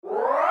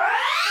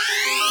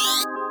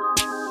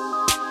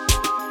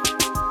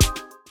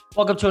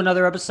Welcome to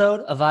another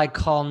episode of I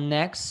Call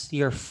Next.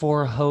 Your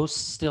four hosts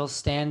still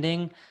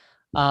standing.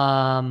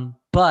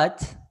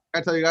 But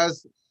I tell you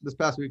guys, this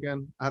past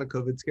weekend I had a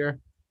COVID scare.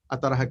 I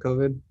thought I had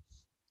COVID,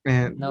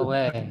 and no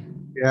way.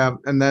 yeah,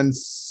 and then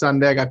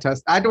Sunday I got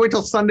tested. I had to wait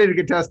till Sunday to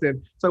get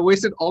tested, so I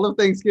wasted all of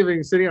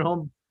Thanksgiving sitting at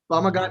home by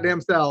my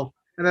goddamn self,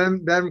 and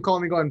then them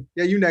calling me going,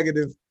 "Yeah, you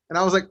negative," and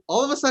I was like,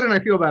 all of a sudden I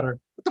feel better.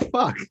 What the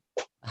fuck?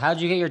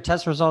 How'd you get your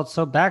test results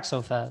back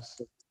so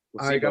fast?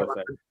 I got Placebo effect.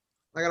 rapid.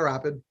 I got a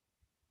rapid.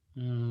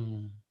 You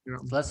know,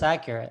 It's less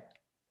accurate.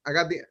 I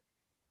got the.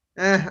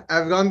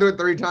 I've gone through it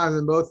 3 times,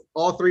 and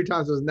all 3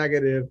 times was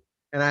negative,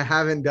 and I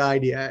haven't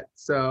died yet.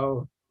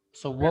 So,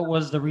 So what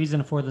was the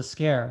reason for the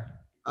scare?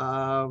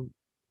 um,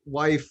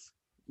 wife,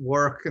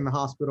 work in the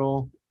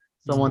hospital.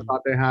 Someone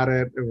thought they had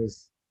it. It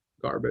was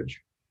garbage,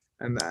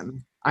 and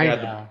then I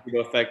had Yeah. the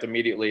placebo effect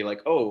immediately,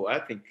 like, oh, I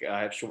think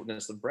I have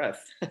shortness of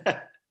breath.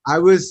 I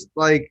was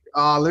like,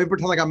 let me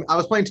pretend like I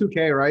was playing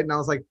 2K, right? And I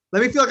was like,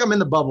 let me feel like I'm in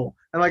the bubble,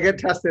 and I get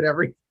tested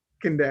every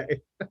fucking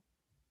day.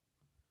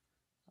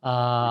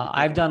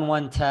 I've done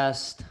one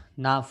test,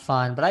 not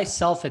fun, but I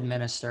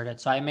self-administered it,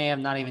 so I may have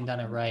not even done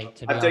it right.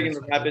 To be I've taken honest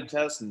the with you. rapid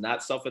test,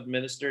 not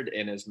self-administered,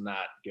 and it's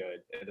not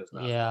good. It is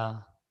not. Yeah.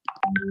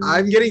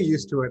 I'm getting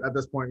used to it at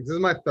this point. This is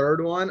my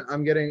third one.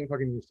 I'm getting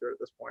fucking used to it at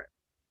this point.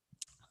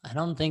 I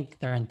don't think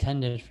they're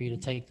intended for you to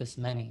take this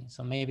many.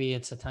 So maybe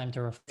it's a time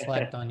to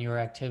reflect on your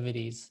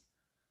activities.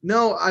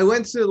 No, I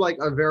went to like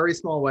a very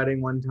small wedding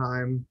one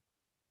time,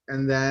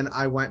 and then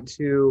I went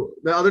to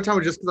the other time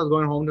was just because I was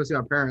going home to see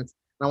my parents,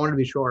 and I wanted to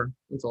be sure.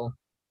 That's all.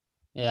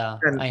 Yeah,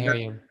 And I hear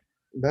you.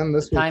 then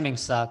this week, Timing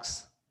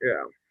sucks.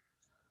 yeah,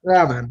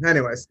 yeah, man.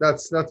 Anyways,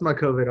 that's my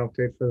COVID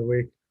update for the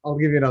week. I'll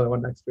give you another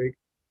one next week.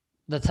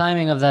 The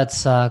timing of that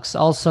sucks.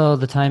 Also,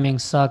 the timing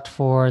sucked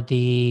for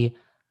the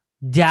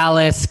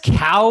Dallas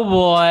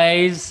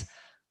Cowboys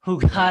who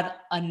got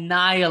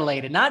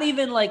annihilated. Not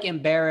even like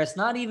embarrassed,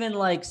 not even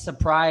like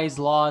surprise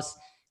loss,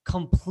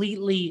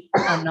 completely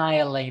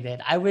annihilated.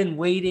 I've been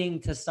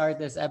waiting to start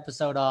this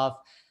episode off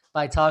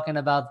by talking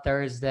about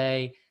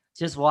Thursday,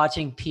 just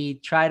watching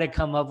Pete try to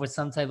come up with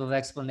some type of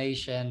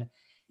explanation.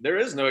 There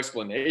is no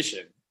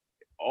explanation.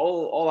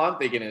 All I'm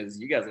thinking is,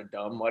 you guys are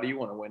dumb. Why do you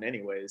want to win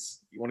anyways?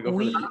 You want to go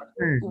for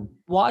the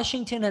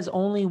Washington has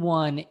only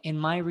won in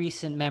my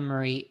recent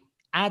memory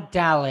at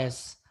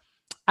Dallas.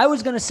 I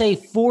was going to say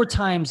 4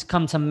 times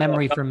come to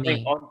memory for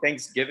me. On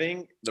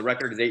Thanksgiving, the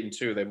record is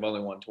 8-2. They've only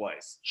won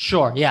twice.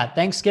 Sure. Yeah.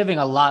 Thanksgiving,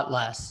 a lot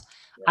less.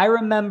 I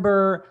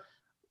remember,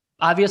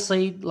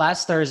 obviously,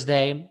 last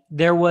Thursday,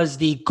 there was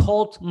the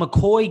Colt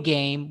McCoy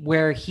game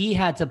where he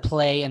had to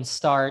play and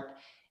start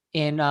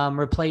in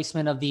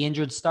replacement of the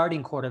injured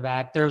starting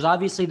quarterback. There was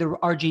obviously the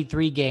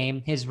RG3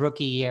 game, his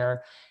rookie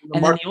year. The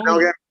And Mark then Brunell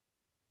game,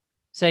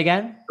 say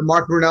again? the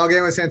Mark Brunell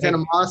game with Santana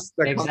Moss.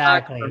 that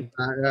comeback Exactly. from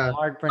that, yeah.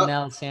 Mark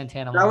Brunell,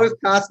 Santana That Moss. was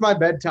past my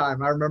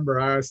bedtime. I remember.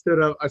 I stayed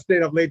up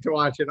late to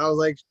watch it. I was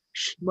like,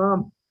 shh,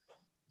 mom,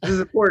 this is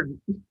important.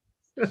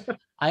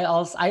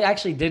 I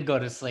actually did go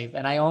to sleep,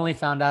 and I only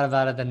found out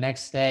about it the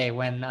next day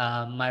when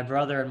my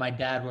brother and my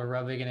dad were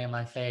rubbing it in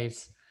my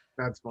face.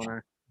 That's funny.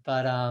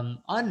 But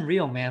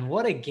unreal, man!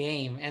 What a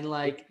game! And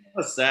like, It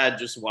was sad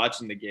just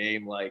watching the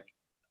game. Like,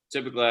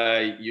 typically,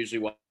 I usually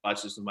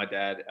watch this with my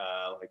dad.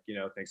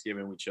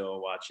 Thanksgiving, we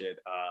chill, watch it.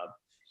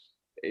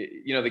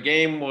 The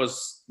game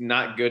was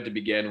not good to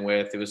begin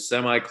with. It was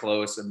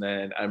semi-close, and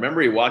then I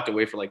remember he walked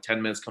away for like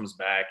 10 minutes, comes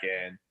back,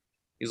 and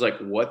he's like,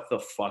 "What the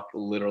fuck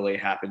literally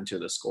happened to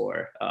the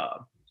score?"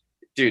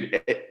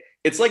 Dude,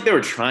 it's like they were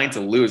trying to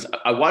lose.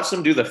 I watched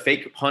them do the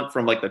fake punt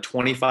from like the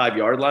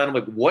 25-yard line. I'm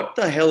like, what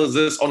the hell is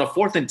this on a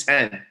 4th and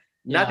 10?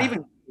 Not Yeah.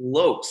 even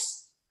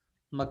close.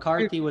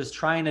 McCarthy was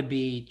trying to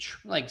be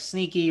like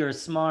sneaky or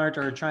smart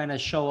or trying to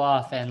show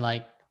off, and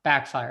like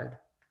backfired.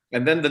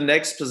 And then the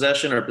next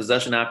possession or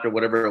possession after,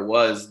 whatever it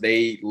was,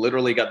 they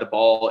literally got the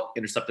ball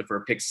intercepted for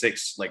a pick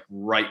six, like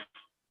right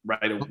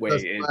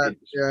away.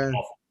 Yeah.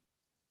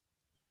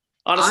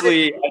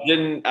 Honestly,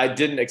 I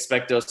didn't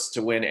expect us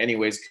to win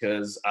anyways,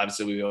 because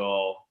obviously we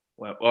all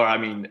went, or I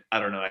mean, I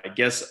don't know. I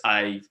guess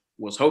I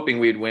was hoping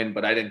we'd win,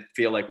 but I didn't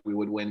feel like we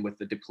would win with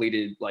the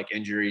depleted like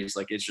injuries.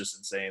 Like, it's just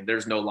insane.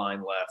 There's no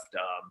line left.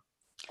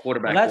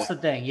 Quarterback. Well, that's the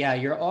thing. Yeah,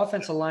 your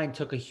offensive line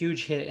took a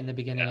huge hit in the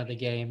beginning of the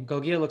game.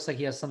 Gogia looks like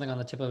he has something on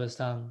the tip of his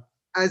tongue.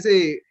 As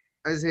a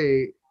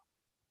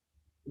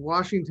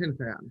Washington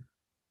fan,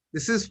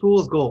 this is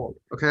fool's gold.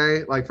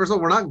 Okay, like first of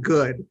all, we're not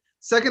good.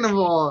 Second of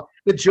all,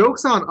 the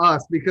joke's on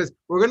us because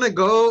we're gonna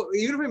go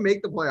even if we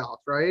make the playoffs,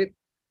 right?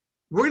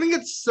 We're gonna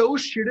get so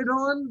shitted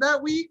on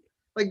that week.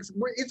 Like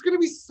it's gonna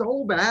be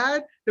so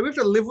bad that we have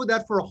to live with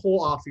that for a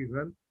whole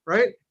offseason,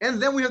 right?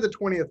 And then we have the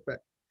 20th pick.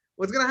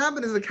 What's gonna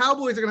happen is the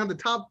Cowboys are gonna have the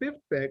top 5th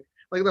pick,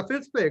 like the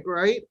 5th pick,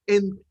 right?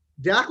 And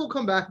Dak will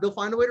come back. They'll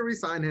find a way to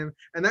re-sign him,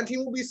 and that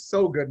team will be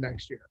so good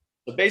next year.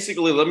 So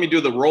basically, let me do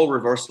the role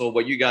reversal of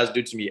what you guys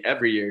do to me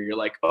every year. You're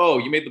like, oh,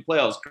 you made the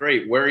playoffs.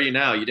 Great. Where are you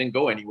now? You didn't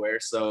go anywhere.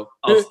 So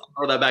I'll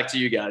throw that back to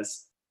you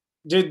guys.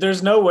 Dude,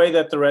 there's no way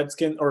that the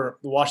Redskins or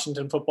the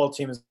Washington football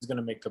team is going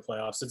to make the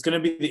playoffs. It's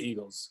going to be the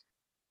Eagles.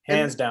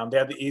 hands down. They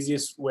have the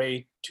easiest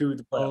way to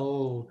the playoffs.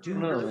 Oh, dude,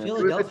 No.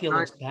 Philadelphia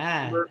looks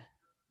bad.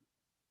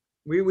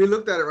 We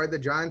looked at it, right? The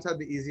Giants had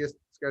the easiest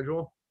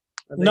schedule.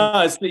 I think.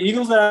 No, it's the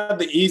Eagles that have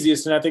the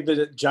easiest, and I think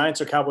the Giants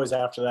or Cowboys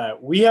after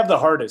that. We have the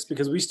hardest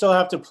because we still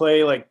have to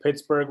play like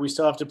Pittsburgh. We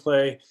still have to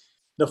play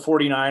the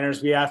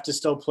 49ers. We have to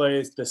still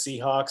play the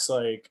Seahawks.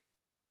 Like,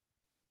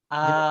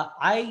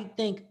 I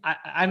think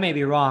I may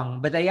be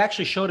wrong, but they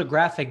actually showed a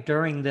graphic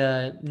during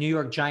the New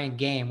York Giant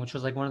game, which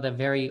was like one of the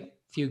very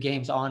few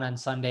games on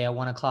Sunday at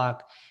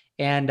 1:00.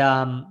 And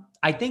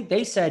I think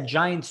they said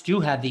Giants do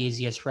have the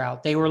easiest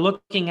route. They were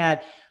looking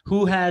at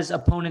who has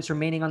opponents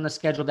remaining on the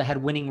schedule that had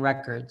winning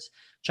records.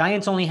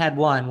 Giants only had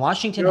one.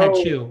 Washington had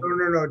two.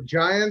 No.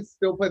 Giants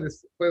still play the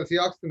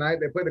Seahawks tonight.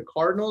 They play the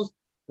Cardinals,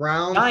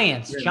 Browns.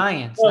 Giants,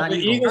 well, not the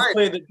Eagles. Eagles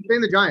play the I'm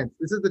saying the Giants.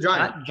 This is the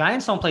Giants.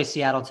 Giants don't play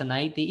Seattle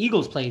tonight. The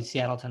Eagles played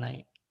Seattle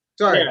tonight.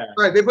 Sorry. Yeah.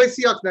 All right. They play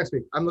Seahawks next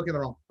week. I'm looking at the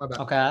wrong. My bad.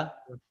 Okay.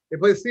 They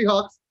play the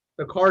Seahawks,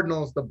 the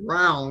Cardinals, the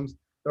Browns,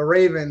 the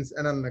Ravens,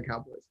 and then the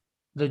Cowboys.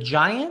 The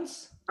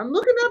Giants? I'm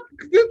looking at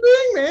the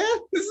thing, man.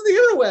 This is the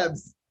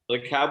interwebs. The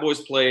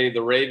Cowboys play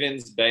the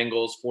Ravens,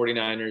 Bengals,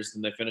 49ers,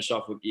 and they finish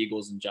off with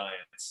Eagles and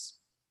Giants.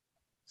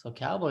 So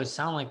Cowboys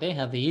sound like they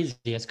have the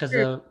easiest because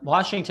the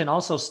Washington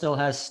also still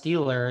has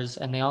Steelers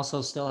and they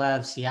also still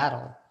have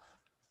Seattle.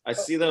 I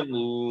see them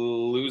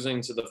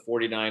losing to the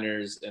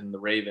 49ers and the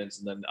Ravens,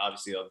 and then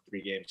obviously the other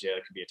 3 games, yeah,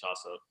 it could be a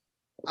toss-up.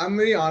 I'm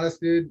gonna be honest,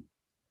 dude.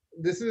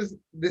 This is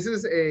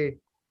a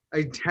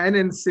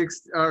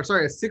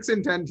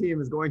 6-10 team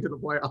is going to the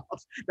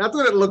playoffs. That's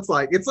what it looks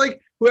like. It's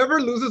like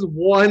whoever loses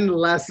one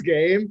less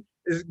game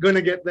is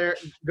gonna get there,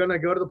 gonna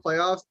go to the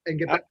playoffs and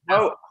get that.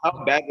 How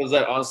bad does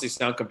that honestly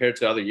sound compared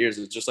to other years?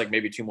 It's just like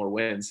maybe 2 more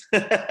wins,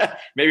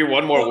 maybe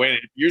 1 more win.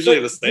 Usually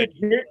the same.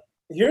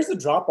 Here's the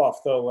drop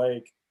off though.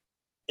 Like,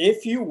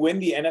 if you win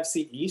the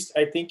NFC East,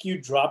 I think you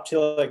drop to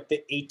like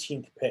the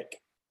 18th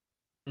pick,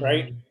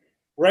 right? Mm-hmm.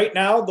 Right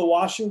now, the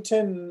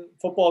Washington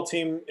football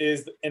team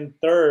is in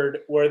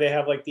 3rd, where they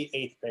have like the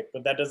 8th pick,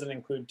 but that doesn't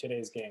include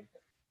today's game.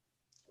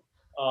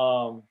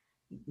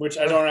 Which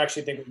I don't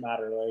actually think would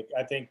matter. Like,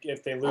 I think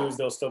if they lose,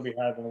 they'll still be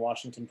higher than the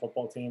Washington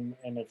football team,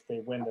 and if they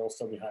win, they'll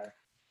still be higher.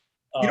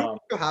 You know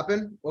what can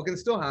happen? What can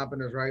still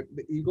happen is, right,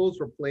 the Eagles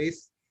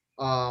replace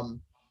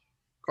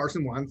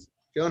Carson Wentz.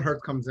 Jalen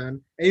Hurts comes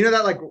in. And you know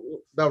that, like,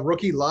 the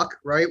rookie luck,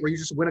 right, where you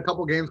just win a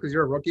couple games because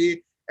you're a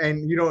rookie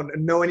and you don't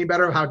know any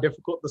better of how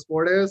difficult the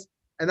sport is?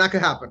 And that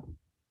could happen.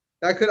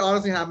 That could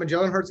honestly happen.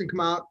 Jalen Hurts can come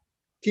out.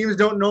 Teams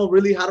don't know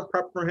really how to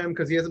prep for him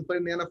because he hasn't played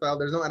in the NFL.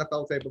 There's no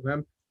NFL tape of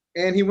him.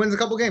 And he wins a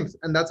couple games.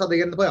 And that's how they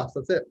get in the playoffs.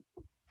 That's it.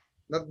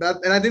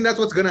 And I think that's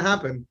what's going to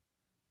happen.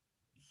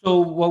 So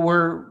what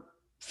we're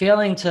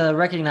failing to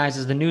recognize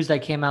is the news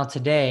that came out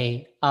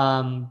today.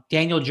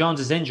 Daniel Jones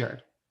is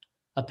injured.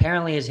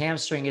 Apparently his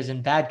hamstring is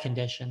in bad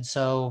condition.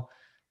 So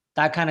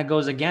that kind of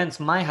goes against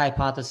my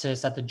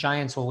hypothesis that the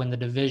Giants will win the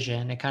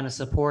division. It kind of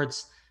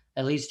supports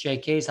at least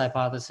JK's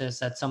hypothesis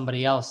that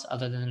somebody else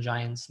other than the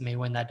Giants may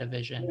win that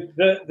division.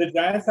 The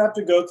Giants have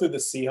to go through the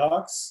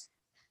Seahawks.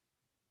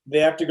 They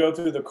have to go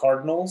through the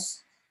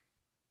Cardinals.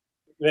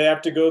 They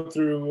have to go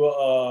through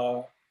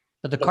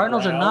But the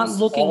Cardinals are not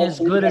looking as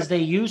good as they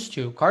used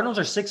to. Cardinals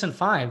are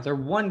 6-5. They're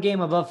 1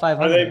 game above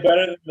 500. Are they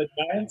better than the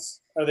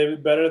Giants? Are they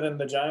better than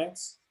the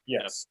Giants?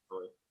 Yes.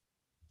 Absolutely.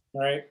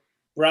 All right.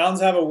 Browns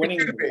have a winning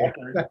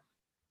record.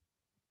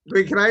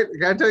 Wait, can I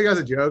tell you guys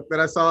a joke that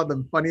I saw?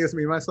 The funniest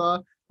meme I saw.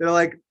 They're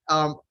like,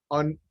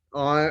 on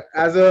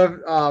as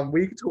of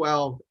week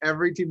 12,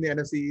 every team in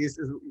the NFC East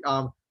is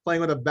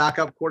playing with a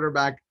backup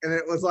quarterback, and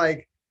it was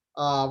like,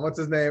 what's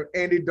his name?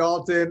 Andy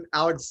Dalton,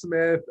 Alex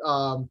Smith,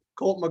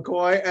 Colt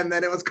McCoy, and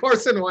then it was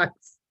Carson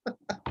Wentz.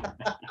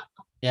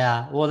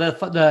 Yeah. Well,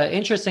 the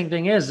interesting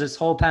thing is this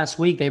whole past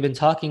week, they've been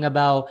talking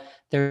about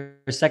their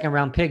 2nd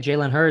round pick,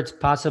 Jalen Hurts,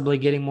 possibly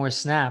getting more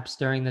snaps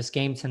during this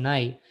game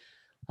tonight.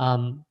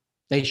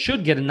 They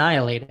should get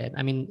annihilated.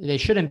 I mean, they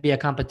shouldn't be a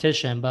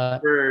competition,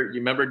 but You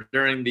remember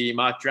during the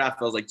mock draft,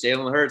 I was like,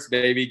 Jalen Hurts,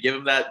 baby, give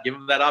him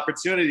that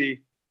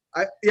opportunity.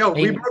 We both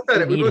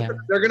said it.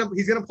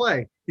 He's gonna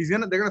play. He's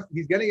gonna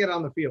get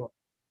on the field.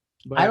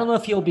 But I don't know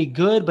if he'll be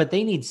good, but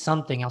they need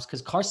something else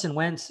because Carson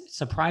Wentz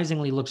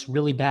surprisingly looks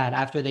really bad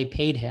after they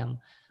paid him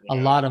a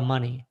lot of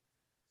money.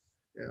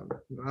 Yeah,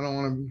 I don't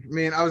want to. I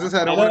mean, I was just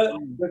had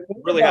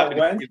Really happy.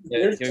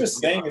 They're just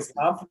saying his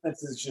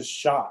confidence is just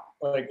shot.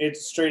 Like,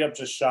 it's straight up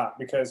just shot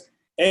because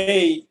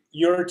A,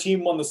 your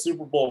team won the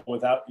Super Bowl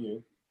without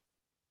you.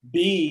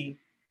 B,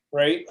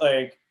 right?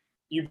 Like,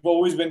 you've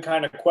always been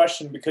kind of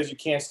questioned because you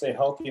can't stay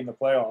healthy in the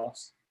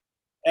playoffs.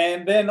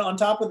 And then on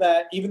top of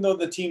that, even though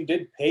the team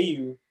did pay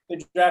you,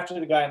 they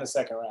drafted a guy in the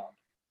 2nd round.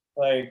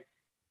 Like,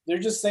 they're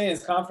just saying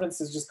his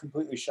confidence is just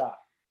completely shot.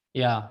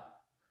 Yeah.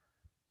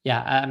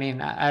 Yeah, I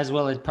mean, as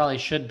well it probably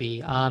should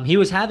be. He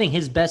was having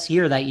his best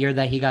year that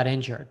he got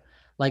injured.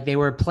 Like, they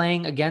were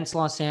playing against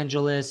Los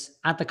Angeles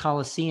at the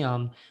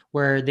Coliseum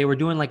where they were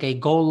doing like a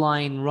goal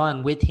line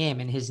run with him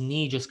and his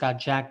knee just got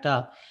jacked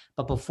up.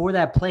 But before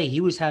that play,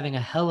 he was having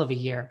a hell of a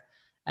year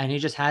and he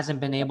just hasn't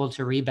been able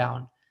to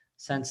rebound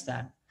since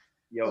then.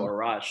 Yo,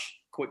 Arash,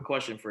 quick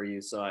question for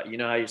you. So you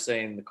know how you're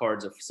saying the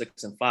Cards are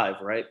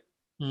 6-5, right?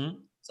 Mhm.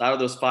 So out of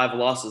those 5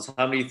 losses,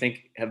 how many do you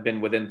think have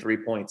been within 3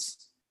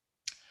 points?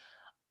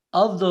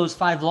 Of those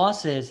 5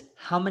 losses,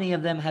 how many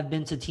of them have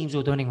been to teams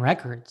with winning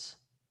records?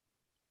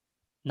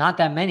 Not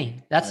that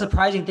many. That's the Yeah.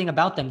 surprising thing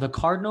about them. The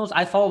Cardinals,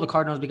 I follow the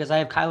Cardinals because I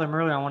have Kyler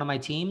Murray on one of my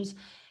teams.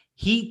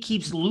 He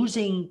keeps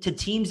losing to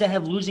teams that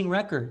have losing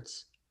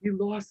records. He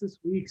lost this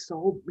week.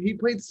 He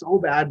played so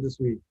bad this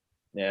week.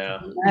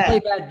 Yeah. He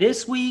played bad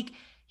this week.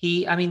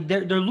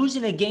 They're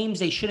losing the games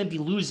they shouldn't be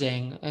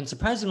losing, and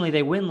surprisingly,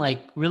 they win like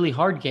really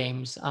hard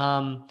games.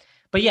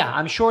 But yeah,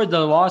 I'm sure the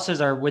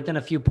losses are within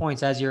a few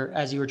points as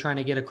you were trying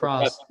to get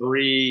across.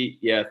 Three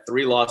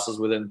losses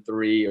within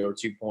 3 or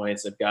 2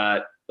 points. They've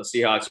got the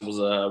Seahawks was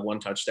a 1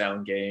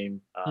 touchdown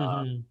game.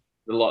 Mhm.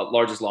 The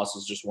largest loss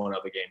was just one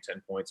other game,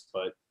 10 points.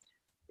 But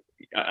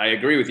I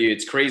agree with you.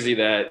 It's crazy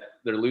that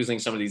they're losing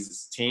some of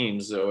these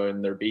teams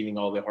and they're beating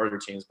all the harder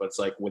teams, but it's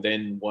like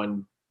within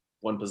one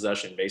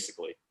possession,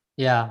 basically.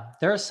 Yeah,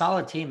 they're a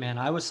solid team, man.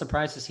 I was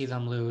surprised to see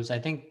them lose. I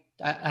think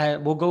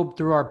we'll go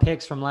through our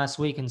picks from last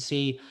week and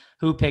see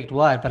who picked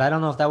what, but I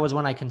don't know if that was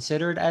one I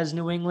considered as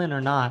New England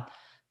or not.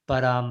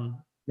 But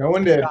No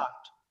one did.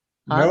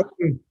 Huh?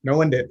 No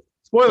one did.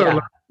 Spoiler Yeah.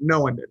 alert,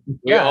 no one did.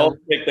 We all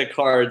picked the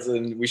Cards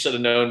and we should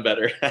have known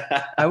better.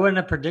 I wouldn't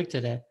have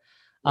predicted it.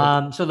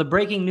 So the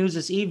breaking news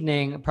this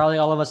evening, probably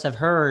all of us have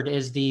heard,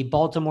 is the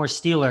Baltimore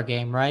Steeler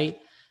game, right?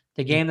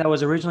 The game that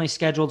was originally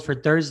scheduled for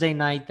Thursday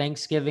night,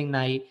 Thanksgiving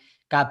night,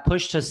 got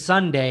pushed to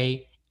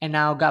Sunday and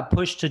now got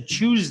pushed to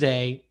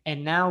Tuesday.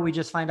 And now we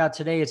just find out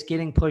today it's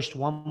getting pushed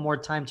one more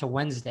time to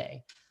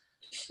Wednesday.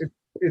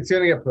 It's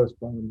gonna get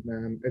postponed,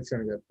 man. It's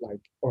gonna get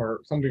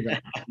or something.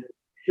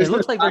 It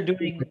looks like they're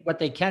doing what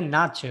they can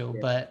not to,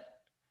 but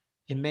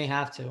it may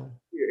have to.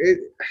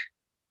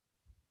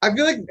 I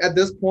feel like at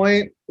this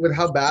point, with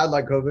how bad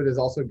COVID is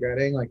also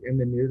getting in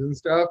the news and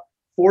stuff,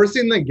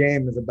 forcing the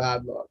game is a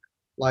bad look.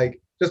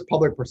 Just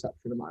public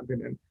perception, in my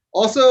opinion.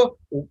 Also,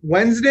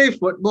 Wednesday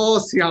football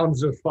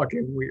sounds just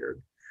fucking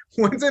weird.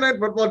 Wednesday night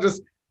football,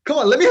 just come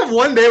on, let me have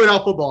one day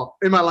without football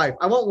in my life.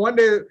 I want one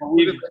day.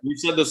 We've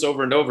said this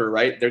over and over,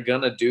 right? They're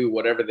gonna do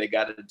whatever they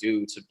got to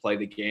do to play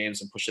the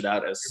games and push it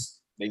out as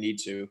they need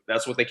to.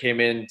 That's what they came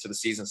into the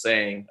season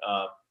saying.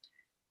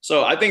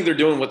 So I think they're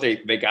doing what they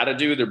got to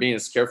do. They're being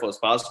as careful as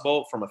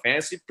possible. From a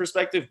fantasy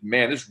perspective,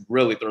 man, this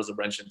really throws a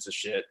wrench into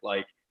shit.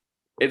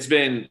 It's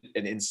been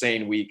an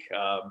insane week.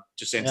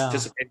 Just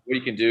anticipate what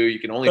you can do. You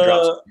can only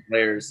drop some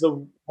players.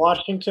 The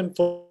Washington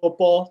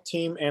football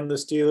team and the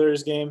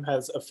Steelers game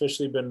has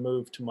officially been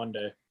moved to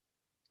Monday.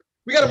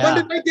 We got a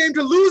Monday night game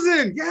to lose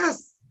in.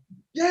 Yes.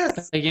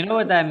 Yes. But you know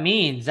what that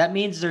means? That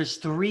means there's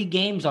 3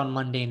 games on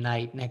Monday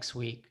night next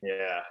week.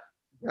 Yeah.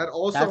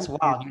 That's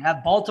wild. You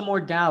have Baltimore,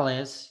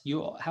 Dallas.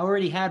 You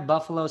already had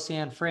Buffalo,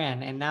 San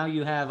Fran, and now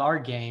you have our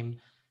game.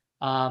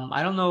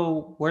 I don't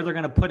know where they're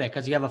going to put it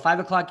because you have a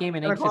 5:00 game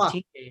and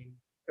 8:15 game.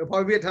 It'll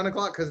probably be at 10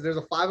 o'clock because there's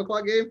a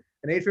 5:00 game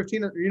and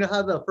 8:15. You know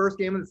how the first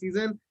game of the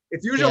season?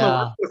 It's usually on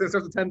the West Coast. It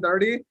starts at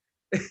 10:30.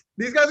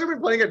 These guys are going to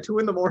be playing at 2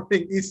 a.m.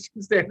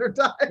 Eastern Standard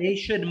Time. They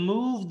should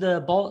move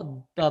the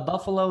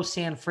Buffalo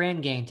San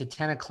Fran game to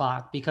 10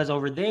 o'clock because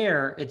over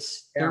there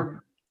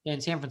they're in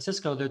San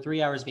Francisco. They're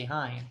 3 hours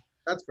behind.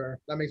 That's fair.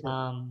 That makes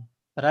sense.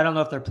 But I don't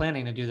know if they're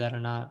planning to do that or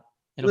not.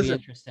 It'll be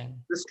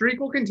interesting. The streak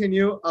will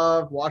continue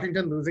of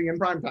Washington losing in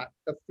prime time.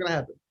 That's going to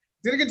happen.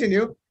 It's going to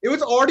continue. It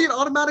was already an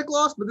automatic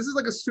loss, but this is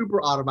a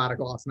super automatic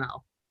loss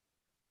now.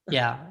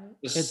 Yeah,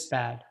 it's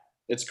bad.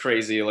 It's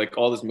crazy,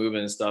 all this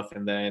movement and stuff.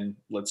 And then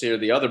let's hear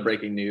the other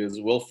breaking news.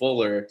 Will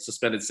Fuller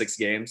suspended 6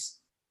 games.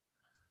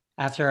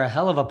 After a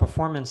hell of a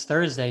performance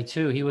Thursday,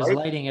 too. He was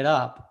lighting it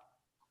up.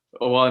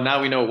 Oh, well,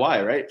 now we know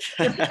why, right?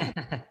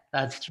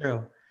 That's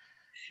true.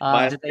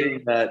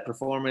 That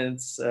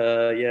performance,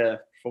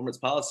 performance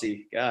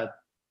policy. God.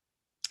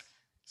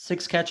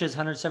 6 catches,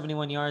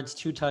 171 yards,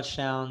 2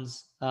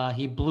 touchdowns.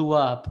 He blew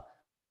up.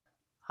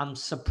 I'm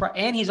surprised.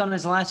 And he's on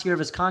his last year of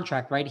his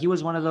contract, right? He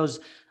was one of those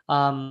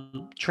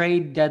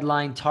trade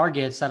deadline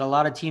targets that a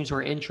lot of teams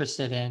were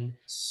interested in.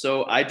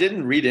 So I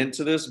didn't read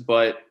into this,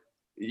 but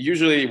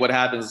usually what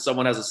happens is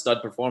someone has a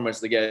stud performance,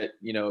 they get,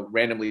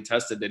 randomly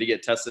tested. Did he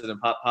get tested and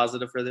pop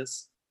positive for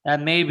this?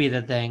 That may be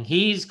the thing.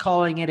 He's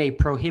calling it a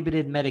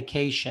prohibited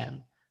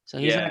medication. So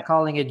he's not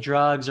calling it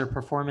drugs or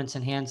performance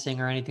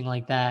enhancing or anything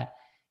like that.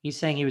 He's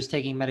saying he was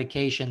taking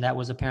medication that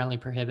was apparently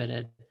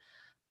prohibited.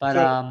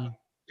 But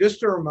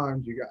just to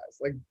remind you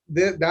guys,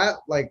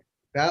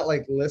 that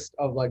list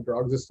of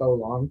drugs is so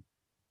long.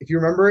 If you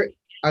remember,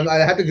 I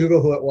had to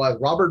Google who it was.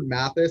 Robert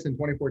Mathis in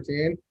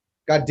 2014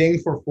 got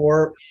dinged for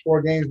four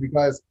games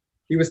because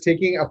he was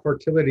taking a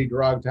fertility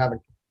drug to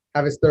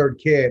have his 3rd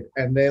kid,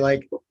 and they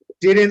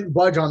didn't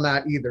budge on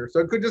that either.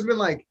 So it could just been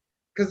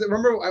because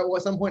remember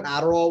at some point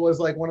Adderall was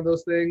one of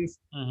those things.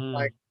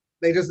 Mm-hmm.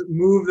 They just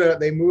move the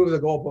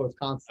goalposts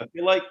constantly. I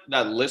feel like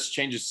that list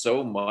changes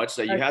so much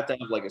that you have to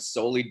have a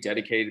solely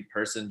dedicated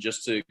person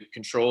just to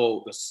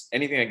control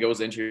anything that goes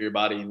into your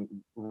body and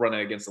run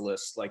it against the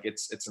list.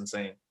 It's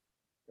insane.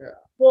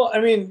 Well,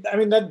 I mean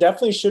that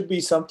definitely should be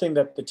something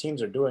that the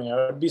teams are doing.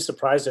 I would be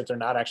surprised if they're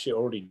not actually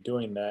already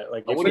doing that.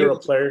 Like I if wouldn't you're a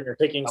even- player and you're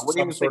taking I wouldn't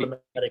some even sort say of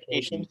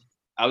medication.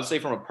 I would say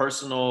from a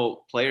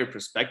personal player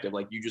perspective,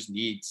 like you just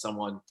need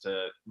someone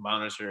to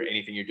monitor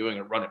anything you're doing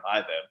and run it by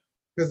them.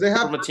 Because they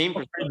have From a team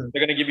perspective,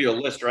 they're going to give you a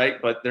list,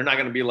 right? But they're not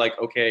going to be like,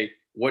 okay,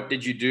 what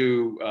did you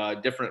do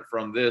different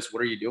from this?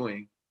 What are you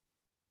doing?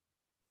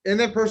 and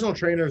they have personal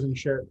trainers and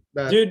shit.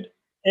 That Dude,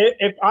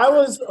 if I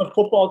was a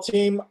football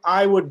team,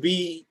 I would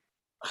be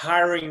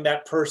hiring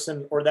that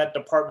person or that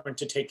department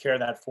to take care of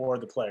that for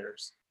the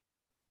players.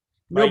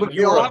 no, Right? but they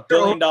You're all a have their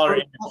own billion-dollar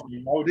personal-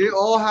 industry. Why would they you-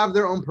 all have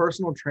their own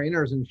personal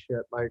trainers and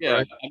shit. Like, Yeah,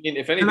 right? I mean,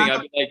 if anything,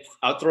 I'd be like,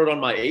 I'll throw it on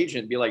my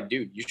agent, be like,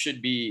 dude, you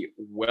should be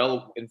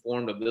well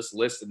informed of this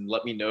list and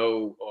let me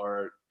know,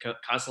 or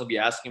constantly be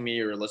asking me,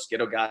 or let's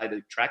get a guy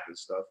to track this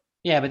stuff.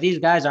 Yeah, but these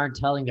guys aren't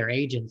telling their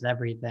agents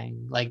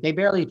everything. Like they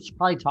barely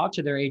probably talk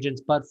to their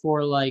agents, but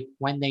for like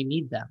when they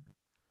need them.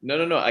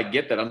 No, I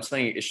get that. I'm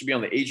saying it should be on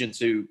the agent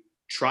to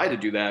try to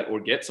do that or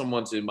get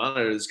someone to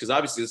monitor this, because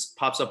obviously this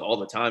pops up all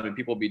the time and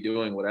people be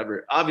doing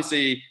whatever.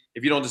 Obviously,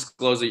 if you don't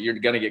disclose it, you're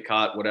gonna get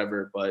caught,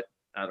 whatever. But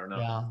I don't know.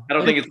 Yeah. I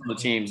don't think it's on the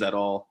teams at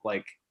all.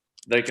 Like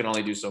they can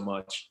only do so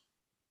much.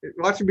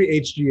 Watch it be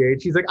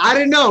HGH. He's like, I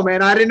didn't know,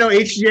 man. I didn't know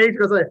HGH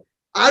was like,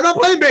 I'm not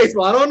playing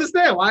baseball. I don't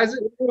understand. Why is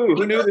it?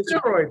 Who knew this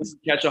Steroids.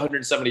 catch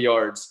 170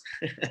 yards?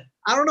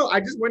 I don't know.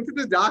 I just went to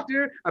the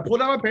doctor. I pulled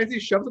out my pants. He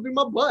shoved it in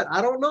my butt.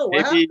 I don't know.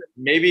 What happened?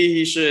 Maybe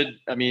he should.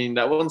 I mean,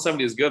 that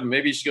 170 is good. But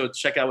maybe you should go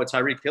check out what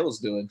Tyreek Hill is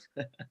doing.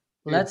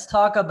 Let's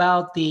talk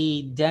about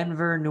the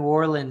Denver New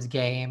Orleans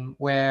game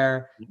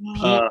where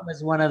Pete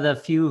was one of the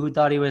few who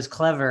thought he was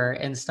clever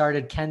and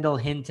started Kendall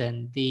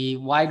Hinton, the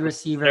wide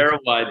receiver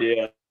Terrible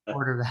idea.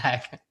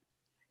 quarterback.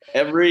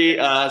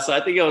 So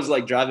I think I was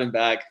like driving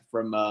back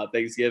from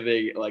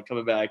Thanksgiving, like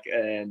coming back,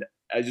 and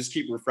I just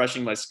keep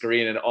refreshing my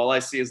screen, and all I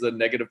see is the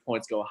negative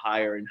points go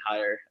higher and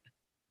higher.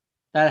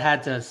 That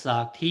had to have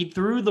sucked. He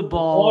threw the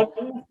ball.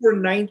 1 for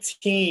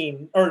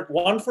 19 or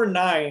 1 for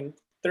 9,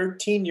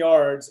 13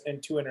 yards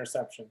and 2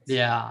 interceptions.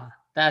 Yeah,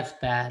 that's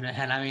bad,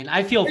 man. I mean,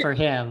 I feel for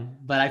him,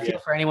 but I feel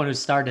for anyone who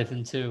started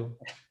him too.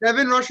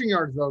 7 rushing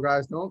yards though,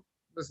 guys. Don't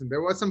listen.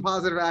 There was some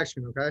positive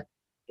action. Okay.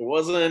 It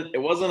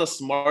wasn't a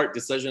smart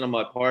decision on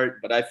my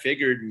part, but I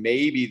figured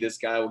maybe this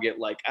guy will get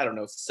like, I don't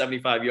know,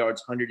 75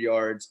 yards, 100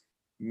 yards,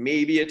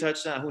 maybe a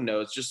touchdown. Who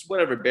knows? Just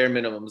whatever bare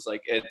minimum is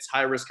like. It's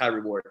high risk, high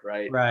reward,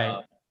 right?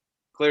 Right.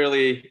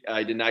 Clearly,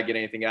 I did not get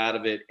anything out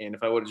of it, and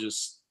if I would have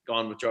just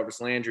gone with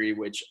Jarvis Landry,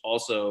 which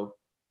also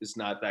is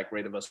not that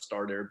great of a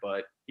starter,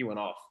 but he went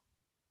off.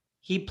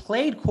 He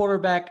played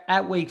quarterback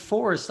at Wake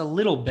Forest a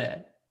little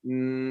bit.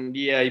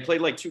 Yeah, he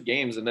played like 2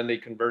 games, and then they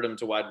converted him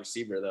to wide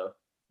receiver, though.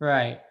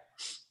 Right.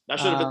 That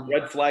should have been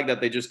a red flag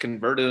that they just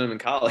converted him in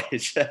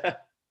college.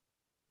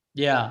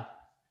 Yeah.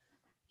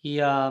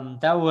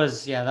 That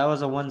was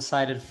a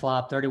one-sided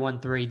flop,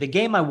 31-3. The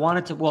game I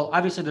wanted to, well,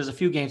 obviously there's a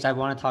few games I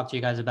want to talk to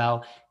you guys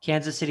about.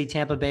 Kansas City,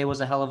 Tampa Bay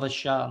was a hell of a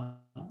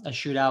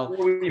shootout.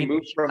 Before we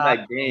moved from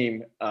that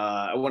game,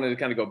 I wanted to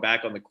kind of go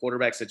back on the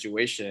quarterback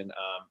situation.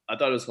 I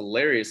thought it was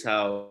hilarious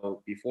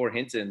how before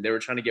Hinton, they were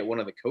trying to get one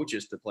of the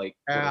coaches to play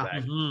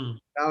quarterback. Mhm.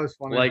 That was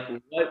funny. Like,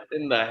 what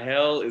in the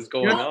hell is You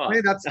going know, on? hey,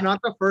 that's not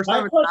the first My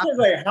time it's question is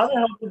happened. like, how the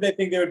hell did they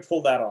think they would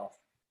pull that off?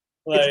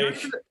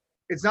 It's Like,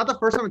 it's not the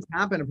first time it's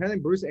happened. Apparently,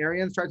 Bruce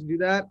Arians tried to do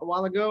that a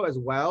while ago as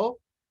well.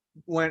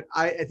 When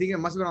I think it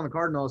must have been on the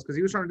Cardinals because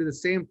he was trying to do the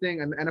same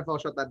thing, and the NFL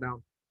shut that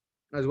down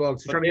as well.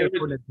 He's But trying to they get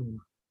a would- coordinator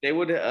team. They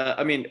would,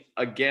 I mean,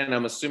 again,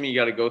 I'm assuming you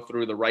got to go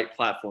through the right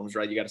platforms,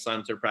 right? You got to sign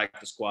up to a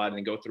practice squad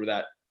and go through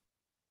that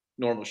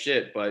normal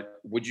shit. But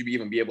would you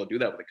even be able to do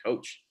that with a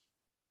coach?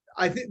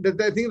 I think the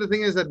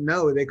thing is that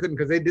no, they couldn't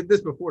because they did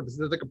this before. This is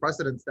like a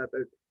precedent step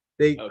that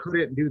they Okay.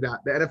 couldn't do that.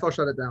 The NFL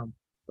shut it down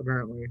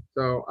apparently.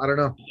 So I don't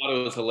know. I thought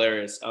it was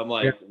hilarious. I'm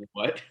like,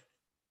 what?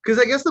 Because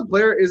I guess the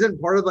player isn't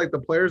part of like the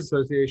players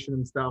association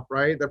and stuff,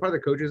 right? They're part of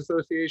the coaches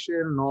association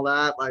and all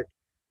that. Like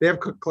they have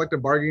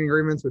collective bargaining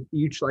agreements with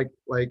each like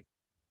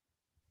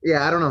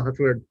yeah, I don't know. That's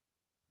weird.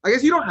 I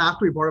guess you don't have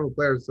to be part of a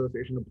players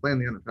association to play in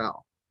the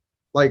NFL.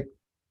 Like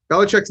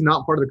Belichick's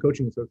not part of the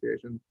coaching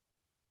association.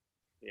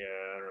 Yeah,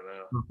 I don't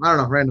know. I don't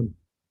know, random.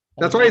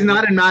 That's why he's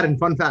not in Madden.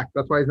 Fun fact.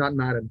 That's why he's not in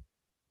Madden.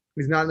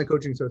 He's not in the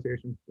coaching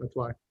association. That's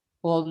why.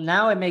 Well,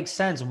 now it makes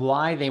sense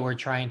why they were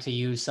trying to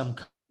use some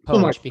Oh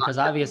my coach because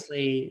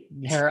obviously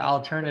their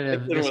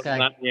alternative. Hinton This was guy,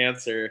 not the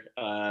answer.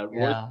 Yeah.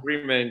 Royce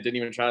Freeman didn't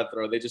even try to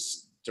throw. They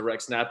just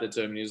direct snapped it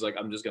to him, and he was like,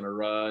 "I'm just gonna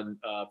run."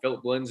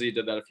 Philip Lindsay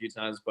did that a few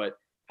times, but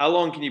how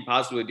long can you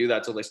possibly do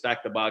that till they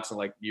stack the box and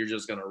like you're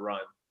just gonna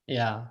run?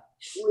 yeah,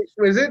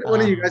 Is it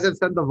one of you Um, guys that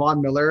sent the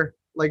Von Miller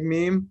like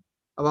meme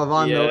about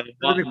Von Yeah,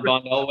 Miller?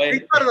 Von Elway.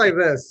 Think about it like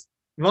this: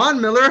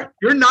 Von Miller,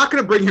 you're not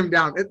going to bring him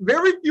down.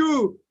 Very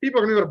few people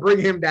are going to be able to bring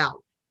him down.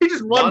 He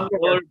just runs.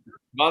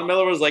 Von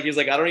Miller was like, he's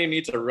like, I don't even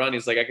need to run.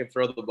 He's like, I can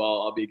throw the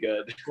ball. I'll be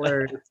good.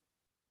 Hilarious.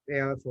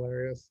 Yeah, that's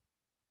hilarious.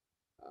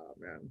 Oh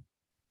man.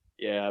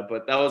 Yeah,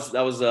 but that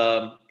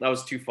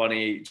was too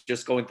funny.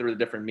 Just going through the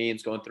different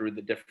memes, going through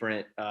the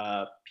different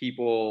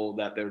people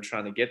that they were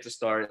trying to get to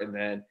start, and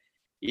then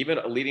even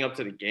leading up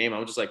to the game,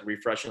 I'm just like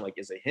refreshing. Like,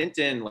 is it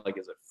Hinton? Like,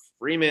 is it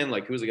Freeman?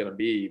 Like, who's it gonna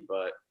be?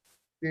 But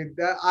Dude,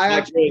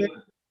 I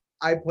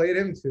played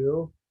him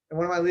too in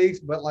one of my leagues,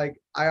 but like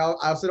I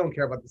also don't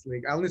care about this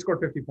league. I only scored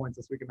 50 points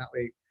this week in that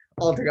league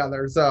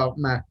altogether. So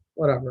meh,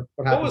 whatever.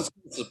 What what happened? was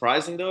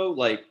surprising though,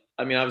 like,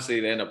 I mean, obviously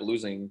they end up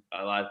losing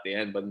a lot at the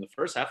end, but in the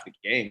first half of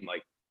the game,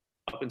 like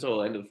up until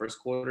the end of the first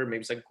quarter,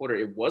 maybe second quarter,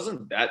 it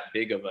wasn't that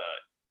big of a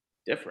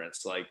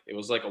difference. Like, it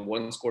was like a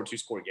 1-score,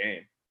 2-score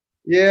game.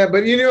 Yeah,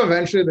 but you knew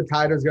eventually the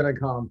tide was gonna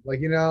come. Like,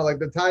 like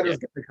the tide was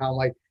gonna come.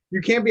 Like,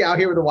 you can't be out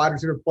here with a wide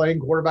receiver playing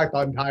quarterback the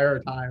entire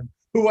time,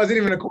 who wasn't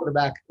even a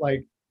quarterback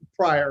like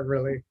prior,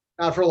 really.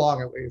 Not for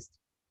long at least.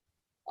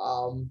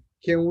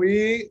 Can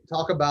we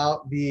talk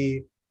about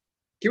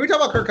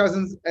Kirk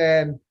Cousins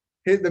and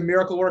the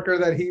miracle worker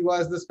that he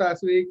was this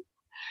past week?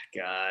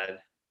 God,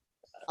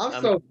 I'm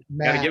I'm so gotta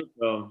mad. give it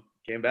to him.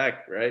 Came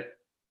back, right?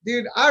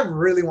 Dude, I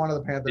really wanted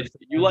the Panthers.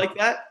 Did you like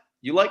that?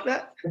 You like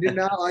that? I did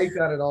not like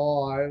that at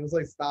all. I was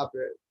like, stop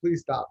it.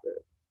 Please stop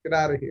it. Get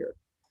out of here.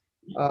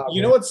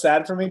 You know what's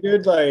sad for me,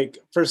 dude? Like,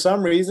 for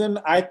some reason,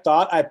 I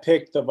thought I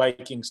picked the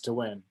Vikings to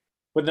win,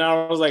 but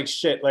now I was like,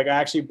 shit. Like, I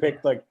actually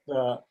picked like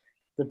the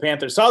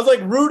Panthers, so I was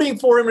like rooting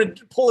for him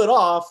to pull it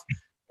off,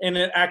 and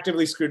it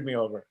actively screwed me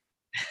over.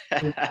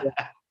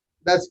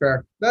 That's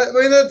fair. That's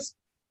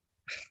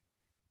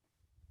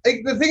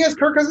like the thing is,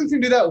 Kirk Cousins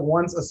can do that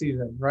once a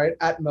season, right?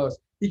 At most,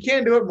 he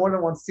can't do it more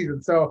than once a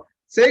season. So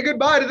say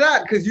goodbye to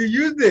that because you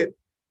used it.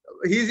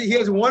 He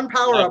has one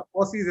power up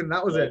all season.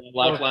 That was it.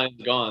 Lifeline's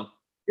gone.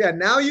 Yeah,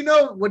 now you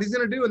know what he's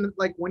gonna do, and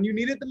like when you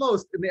need it the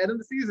most in the end of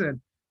the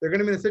season, they're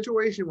gonna be in a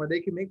situation where they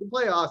can make the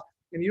playoffs,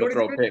 and you know what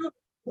he's gonna do?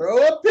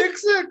 Throw a pick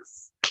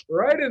six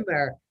right in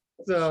there.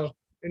 So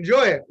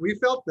enjoy it. We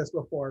felt this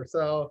before,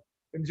 so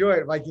enjoy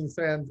it, Vikings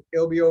fans.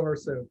 It'll be over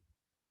soon.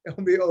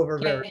 It'll be over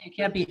very. You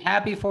can't be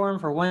happy for him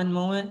for one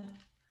moment.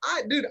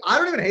 I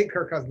don't even hate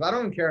Kirk Cousins. I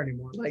don't even care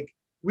anymore. Like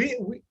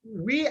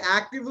we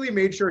actively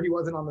made sure he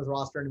wasn't on this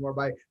roster anymore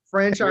by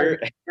franchise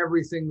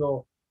every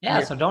single.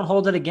 Yeah, so don't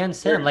hold it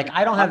against him. Like,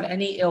 I don't have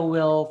any ill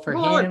will for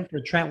him, for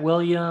Trent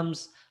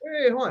Williams.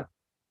 Hey, hold on.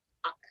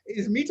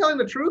 Is me telling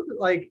the truth?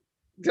 Like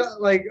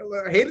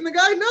hating the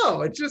guy?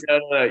 No, it's just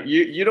no.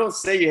 You don't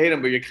say you hate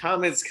him, but your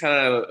comments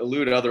kind of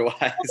allude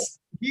otherwise.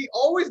 He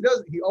always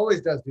does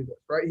do this,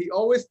 right? He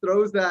always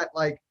throws that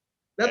like.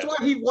 That's why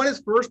he won his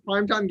first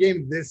primetime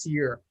game this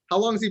year. How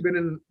long has he been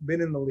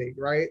in the league,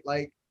 right?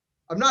 Like,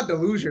 I'm not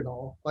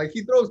delusional. Like,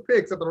 he throws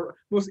picks at the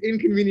most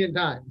inconvenient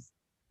times.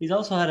 He's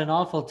also had an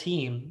awful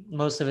team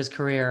most of his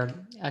career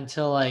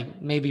until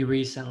like maybe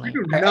recently.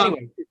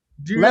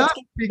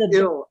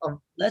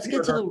 Let's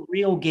get to the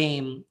real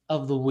game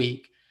of the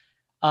week.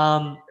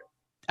 I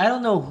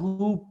don't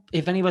know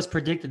if any of us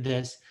predicted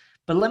this,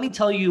 but let me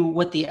tell you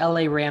what the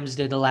LA Rams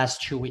did the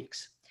last 2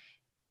 weeks.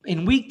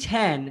 In week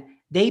 10,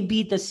 they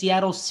beat the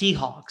Seattle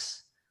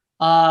Seahawks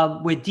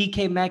with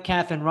DK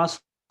Metcalf and Russell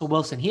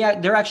Wilson.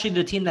 They're actually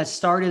the team that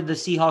started the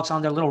Seahawks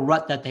on their little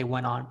rut that they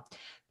went on.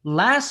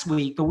 Last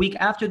week, the week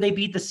after they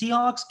beat the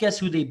Seahawks, guess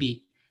who they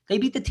beat? They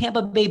beat the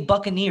Tampa Bay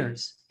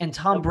Buccaneers and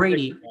Tom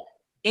Brady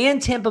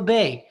and Tampa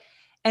Bay.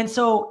 And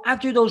so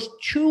after those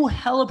two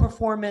hella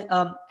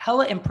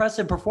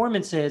impressive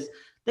performances,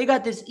 they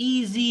got this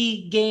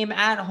easy game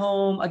at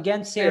home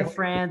against San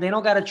Fran. They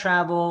don't got to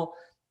travel.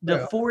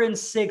 The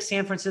 4-6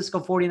 San Francisco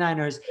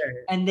 49ers,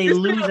 and they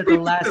lose at the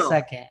last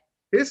second.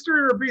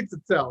 History repeats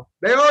itself.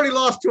 They already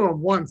lost to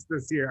them once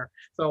this year.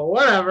 So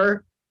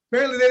whatever.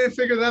 Apparently they didn't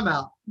figure them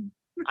out.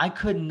 I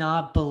could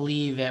not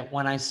believe it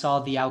when I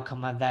saw the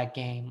outcome of that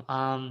game.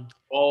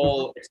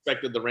 All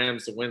expected the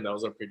Rams to win. That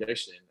was our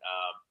prediction.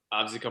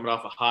 Obviously, coming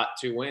off a hot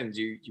 2 wins,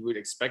 you would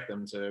expect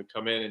them to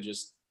come in and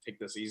just take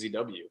this easy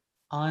W.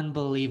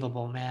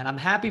 Unbelievable, man. I'm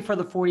happy for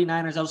the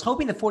 49ers. I was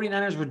hoping the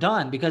 49ers were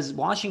done because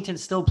Washington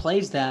still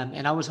plays them,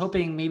 and I was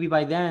hoping maybe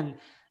by then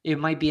it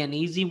might be an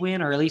easy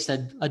win or at least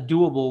a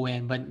doable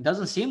win, but it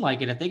doesn't seem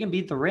like it. If they can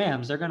beat the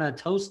Rams, they're going to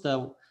toast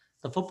the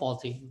football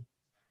team.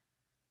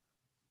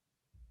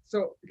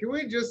 So can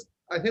we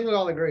I think we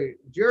all agree,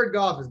 Jared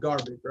Goff is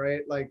garbage,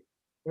 right? Like,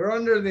 we are all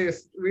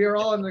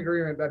in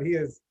agreement that he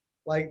is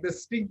like the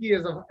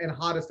stinkiest and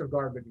hottest of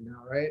garbage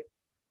now, right?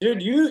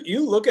 Dude,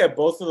 you look at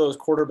both of those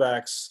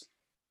quarterbacks,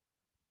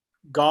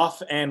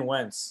 Goff and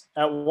Wentz.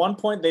 At one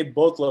point, they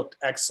both looked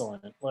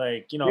excellent.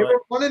 Like, they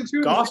were 1 and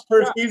 2. Goff's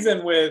first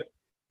season with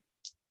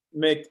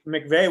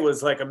McVay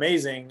was like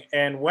amazing,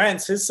 and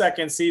Wentz, his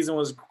second season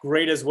was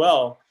great as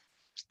well.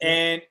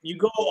 And you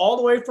go all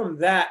the way from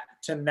that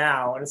to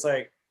now, and it's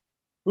like,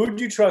 who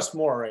do you trust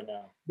more right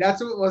now?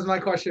 That's what was my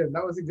question.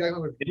 That was exactly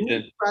what who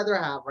would you rather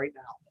have right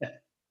now?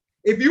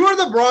 If you were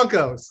the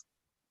Broncos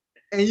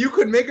and you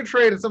could make a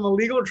trade, some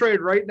illegal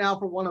trade right now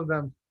for one of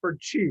them for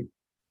cheap,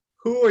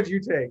 who would you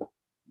take?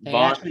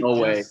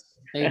 No way.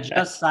 They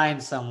just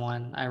signed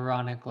someone,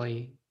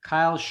 ironically.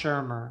 Kyle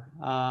Shermer.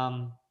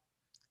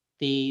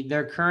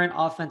 Their current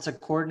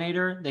offensive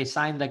coordinator, they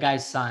signed the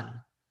guy's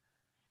son.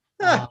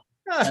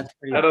 That's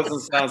pretty. That doesn't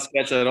sound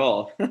sketch at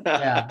all.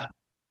 Yeah.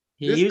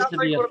 He This used sounds to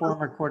like be a one of those-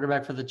 former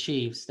quarterback for the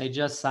Chiefs. They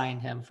just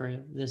signed him for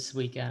this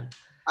weekend.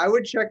 I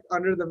would check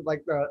under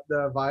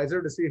the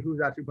visor to see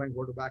who's actually playing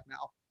quarterback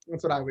now.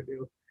 That's what I would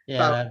do.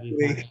 Yeah, that'd be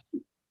Probably. funny.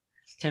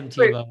 It's Tim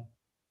Wait. Tebow.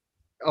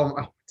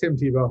 Tim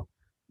Tebow.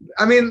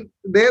 I mean,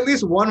 they at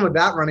least won with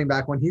that running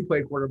back when he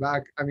played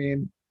quarterback. I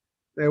mean,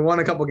 they won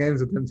a couple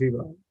games with Tim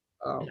Tebow.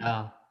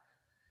 Yeah.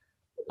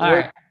 All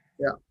right.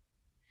 Yeah.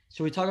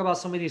 Should we talk about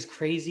some of these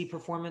crazy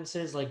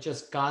performances, like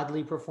just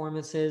godly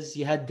performances?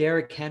 You had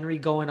Derrick Henry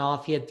going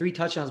off. He had 3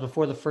 touchdowns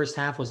before the first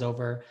half was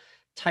over.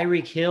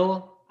 Tyreek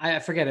Hill, I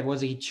forget it. Was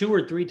he 2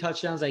 or 3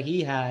 touchdowns that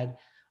he had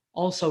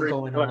also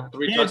going off?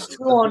 He had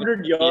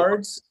 200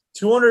 yards,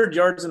 200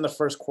 yards in the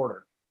first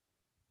quarter.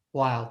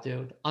 Wow,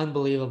 dude.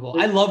 Unbelievable.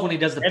 I love when he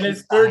does the And peace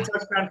his third sign.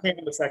 touchdown came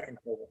in the second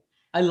quarter.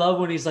 I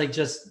love when he's like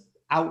just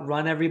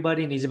outrun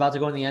everybody and he's about to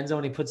go in the end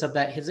zone. He puts up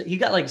he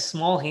got like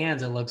small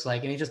hands, it looks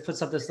like, and he just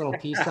puts up this little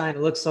peace sign.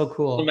 It looks so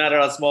cool. No matter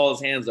how small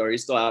his hands are,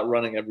 he's still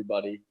outrunning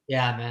everybody.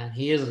 Yeah, man.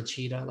 He is a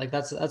cheetah. Like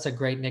that's a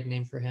great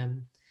nickname for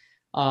him.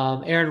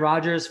 Aaron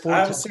Rodgers, 4 I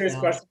have a serious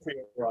touchdowns. question for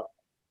you, Raj.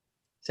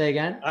 Say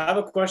again? I have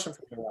a question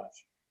for you,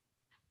 Raj.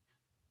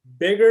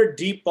 Bigger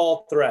deep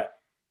ball threat,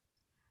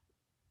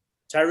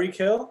 Tyreek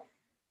Hill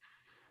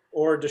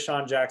or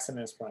Deshaun Jackson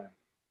in his prime?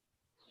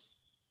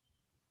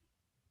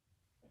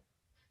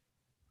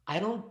 I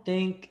don't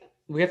think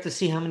we have to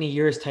see how many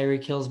years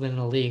Tyreek Hill's been in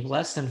the league.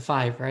 Less than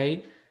 5,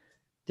 right?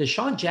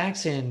 Deshaun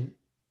Jackson,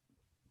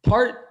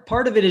 part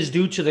of it is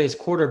due to his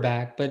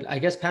quarterback, but I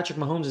guess Patrick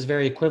Mahomes is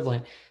very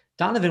equivalent.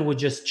 Donovan would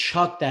just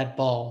chuck that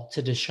ball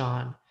to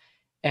Deshaun.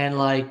 And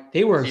like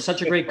they were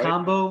such a great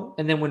combo.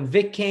 And then when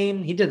Vic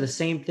came, he did the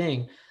same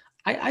thing.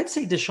 I'd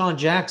say Deshaun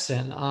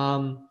Jackson.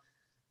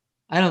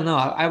 I don't know.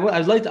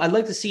 I'd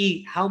like to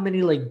see how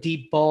many like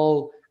deep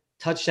ball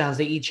touchdowns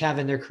they each have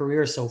in their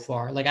career so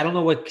far. Like I don't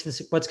know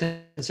what's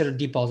considered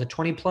deep ball. Is it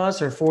 20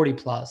 plus or 40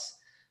 plus?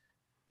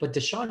 But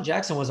Deshaun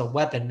Jackson was a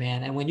weapon,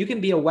 man. And when you can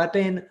be a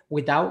weapon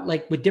with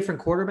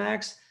different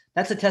quarterbacks,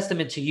 that's a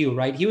testament to you,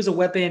 right? He was a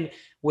weapon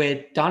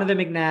with Donovan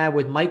McNabb,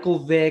 with Michael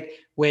Vick,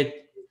 with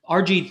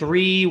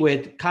RG3,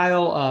 with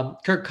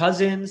Kirk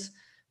Cousins.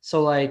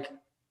 So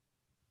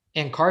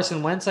and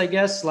Carson Wentz, I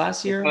guess,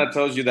 last year. It kind of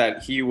tells you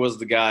that he was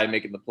the guy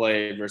making the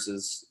play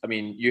versus,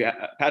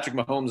 Patrick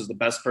Mahomes is the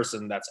best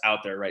person that's out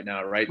there right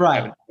now, right?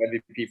 Right. Having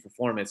MVP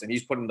performance, and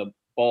he's putting the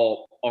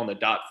ball on the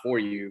dot for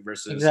you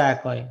versus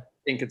Exactly.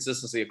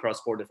 inconsistency across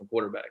 4 different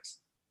quarterbacks.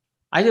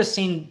 I just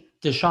seen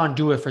Deshaun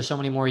do it for so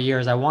many more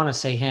years. I want to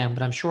say him,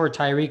 but I'm sure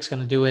Tyreek's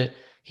going to do it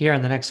here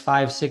in the next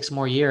 5-6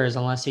 more years,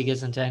 unless he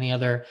gets into any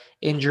other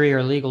injury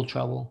or legal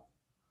trouble.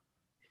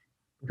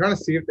 I'm trying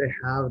to see if they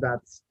have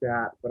that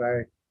stat, but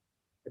I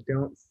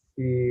don't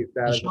see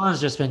that. Deshaun's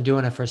just been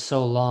doing it for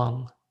so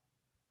long.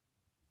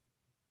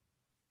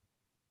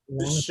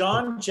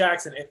 Deshaun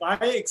Jackson, if I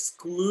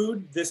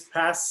exclude this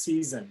past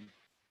season,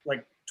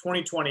 like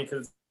 2020,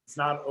 because it's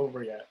not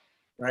over yet,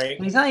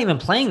 right? He's not even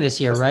playing this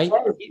year, right? As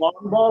far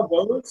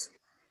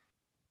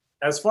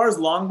as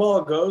long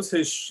ball goes,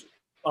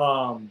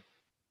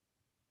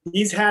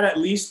 he's had at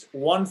least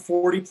one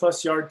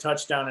 40-plus yard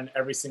touchdown in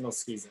every single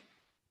season.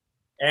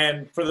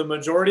 And for the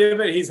majority of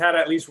it, he's had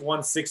at least one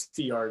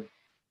 60-yard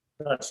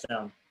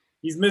touchdown.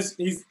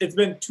 It's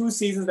been 2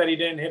 seasons that he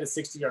didn't hit a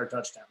 60-yard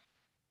touchdown.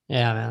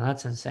 Yeah, man,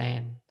 that's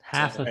insane.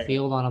 Half the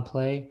field on a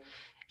play.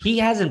 He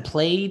hasn't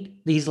played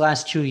these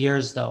last 2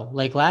 years, though.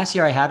 Like last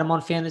year, I had him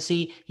on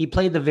fantasy. He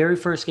played the very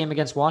first game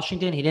against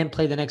Washington. He didn't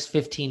play the next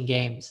 15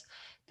 games.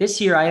 This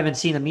year, I haven't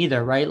seen him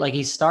either, right? Like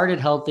he started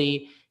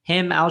healthy.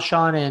 Him,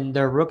 Alshon, and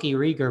their rookie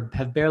Rieger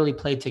have barely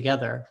played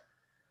together.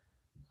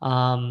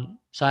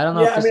 So I don't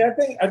know. Yeah,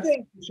 I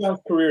think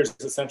Deshaun's career is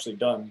essentially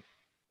done.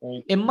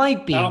 It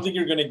might be. I don't think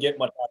you're going to get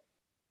much out of it.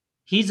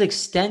 He's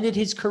extended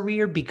his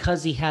career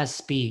because he has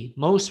speed.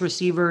 Most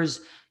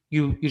receivers,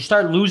 you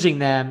start losing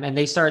them and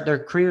their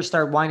careers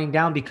start winding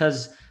down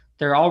because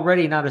they're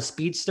already not a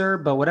speedster,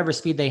 but whatever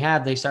speed they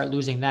have, they start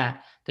losing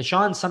that.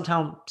 Deshaun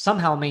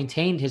somehow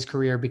maintained his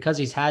career because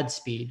he's had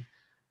speed.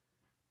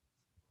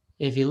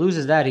 If he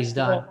loses that, he's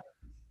done.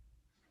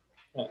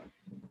 Yeah.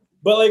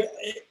 But like,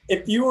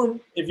 if you were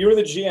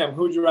the GM,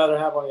 who would you rather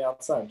have on the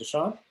outside,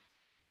 Deshaun?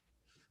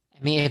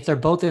 I mean, if they're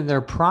both in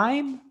their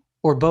prime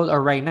or both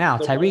are right now,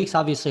 Tyreek's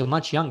obviously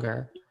much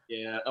younger.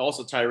 Yeah.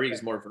 Also, Tyreek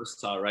is more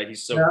versatile, right?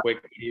 He's so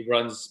quick. He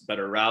runs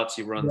better routes.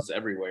 He runs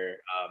everywhere.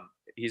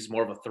 He's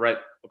more of a threat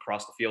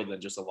across the field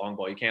than just a long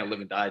ball. You can't live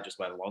and die just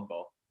by the long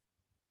ball.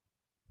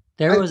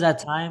 There was that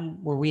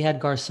time where we had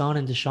Garcon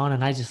and Deshaun,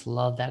 and I just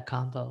love that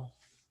combo.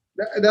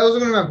 That was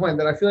going to be my point,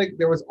 that I feel like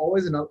there was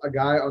always a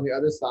guy on the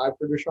other side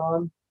for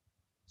Deshaun.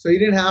 So he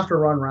didn't have to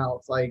run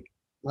routes. Like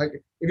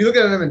if you look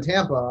at him in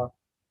Tampa,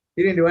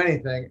 he didn't do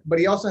anything. But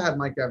he also had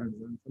Mike Evans.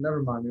 So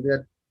never mind.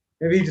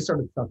 Maybe he just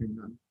started sucking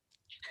them.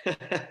 Maybe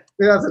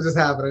that's what just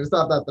happened. I just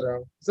thought that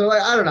throw. So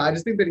I don't know. I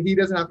just think that he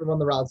doesn't have to run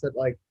the routes that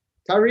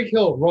Tyreek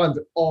Hill runs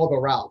all the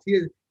routes.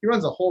 He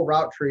runs a whole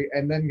route tree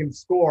and then can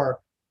score.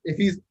 If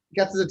he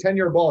gets a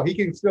 10-yard ball, he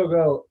can still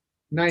go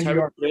 90 Tyreek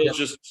yards. Hill is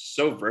just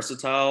so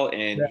versatile,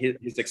 and Yeah.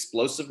 his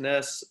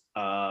explosiveness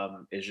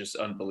is just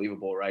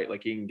unbelievable, right?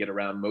 Like he can get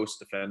around most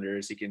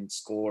defenders. He can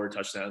score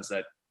touchdowns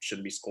that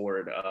shouldn't be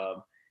scored.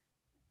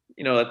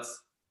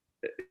 That's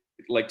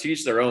like to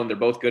each their own. They're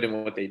both good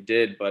in what they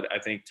did, but I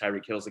think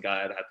Tyreek Hill's the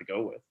guy I'd have to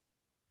go with.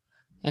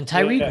 And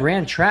Tyreek Yeah.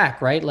 ran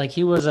track, right? Like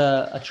he was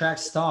a track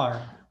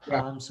star.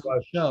 Yeah, So but-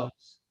 it shows.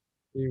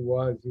 He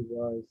was.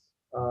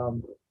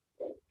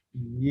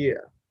 Yeah.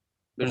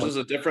 There's just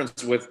a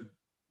difference with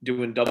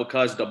doing double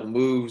cuts, double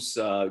moves,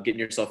 getting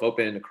yourself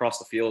open across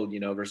the field,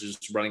 versus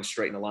just running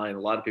straight in the line. A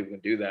lot of people can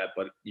do that,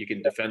 but you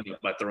can defend it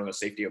by throwing a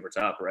safety over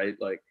top, right?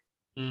 Like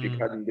if you're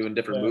cutting, doing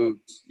different Yeah.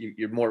 moves,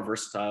 you're more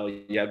versatile.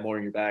 You have more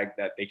in your bag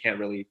that they can't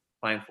really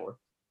plan for.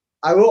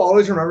 I will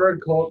always remember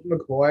Colt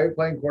McCoy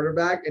playing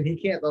quarterback, and he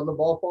can't throw the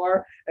ball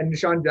far, and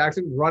Deshaun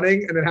Jackson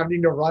running and then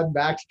having to run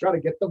back to try to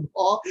get the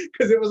ball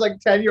because it was like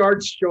 10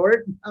 yards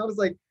short. I was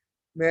like,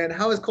 man,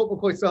 how is Colt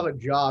McCoy still have a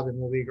job in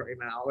the league right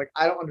now? Like,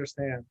 I don't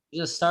understand.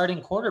 He's a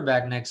starting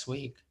quarterback next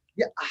week.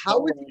 Yeah,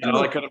 how is And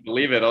I couldn't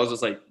believe it. I was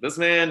just like, this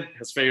man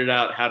has figured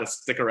out how to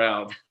stick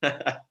around.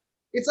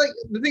 it's like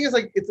the thing is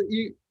like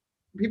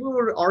people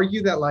would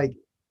argue that like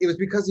it was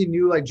because he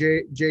knew like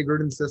Jay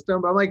Gruden's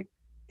system, but I'm like,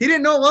 he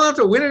didn't know well enough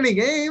to win any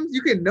games.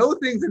 You can know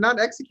things and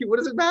not execute. What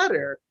does it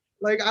matter?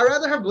 Like, I'd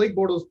rather have Blake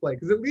Bortles play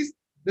because at least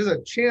there's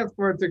a chance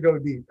for it to go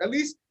deep. At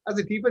least as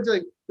a defense,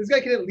 like this guy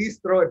can at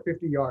least throw it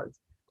 50 yards.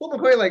 Colt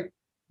McCoy, like,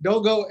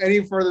 don't go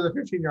any further than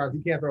 15 yards.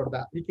 He can't throw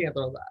that. He can't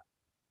throw that.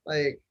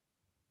 Like,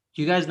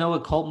 Do you guys know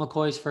what Colt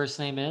McCoy's first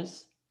name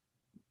is?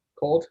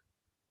 Colt,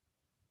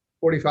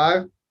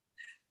 45.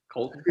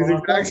 Colt. Is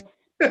exact.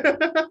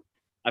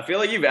 I feel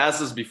like you've asked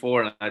this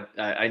before, and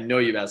I know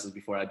you've asked this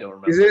before. I don't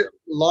remember. Is it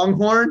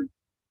Longhorn?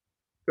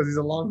 Because he's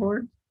a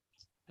Longhorn.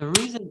 The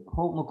reason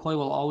Colt McCoy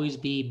will always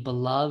be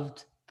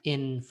beloved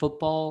in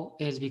football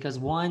is because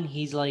one,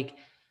 he's like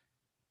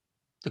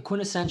the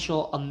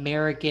quintessential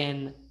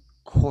American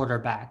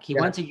quarterback. He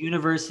went to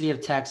University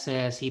of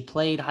Texas. He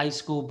played high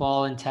school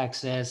ball in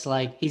Texas.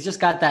 Like he's just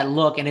got that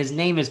look, and his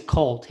name is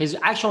Colt. His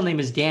actual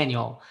name is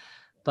Daniel,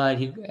 but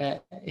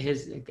Colt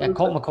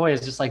McCoy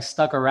is just like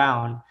stuck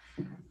around.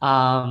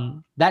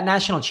 That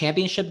national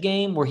championship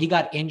game where he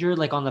got injured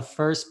like on the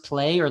first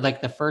play or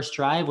like the first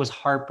drive was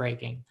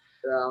heartbreaking.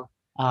 Yeah.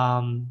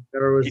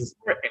 Never was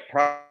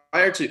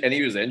prior to any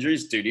of his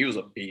injuries, dude. He was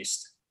a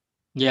beast.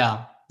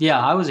 Yeah,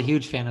 I was a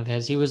huge fan of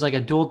his. He was like a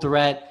dual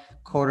threat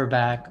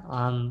quarterback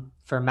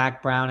for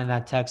Mac Brown in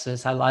that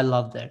Texas. I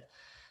loved it.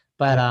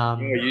 But I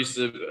used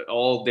to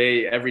all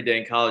day, every day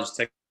in college,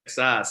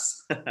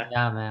 Texas.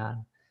 Yeah,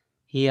 man.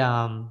 He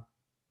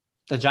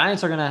the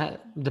Giants are gonna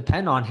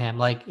depend on him.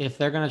 Like if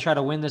they're gonna try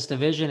to win this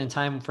division in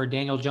time for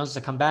Daniel Jones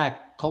to come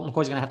back, Colt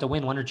McCoy's gonna have to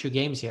win 1 or 2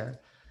 games here.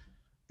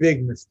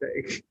 Big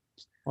mistake.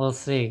 We'll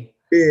see.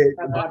 Big.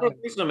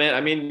 So, man,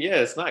 I mean, yeah,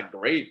 it's not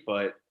great,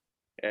 but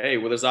hey,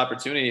 with this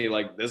opportunity,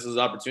 like this is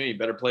opportunity, you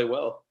better play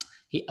well.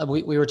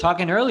 We were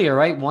talking earlier,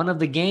 right? One of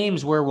the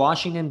games where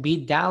Washington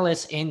beat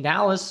Dallas in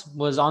Dallas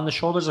was on the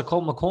shoulders of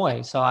Colt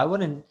McCoy. So I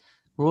wouldn't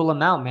rule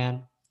him out,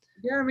 man.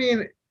 Yeah,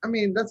 I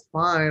mean that's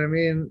fine. I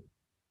mean,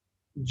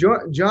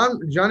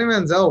 Johnny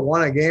Manziel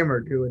won a game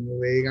or two in the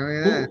league. I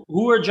mean,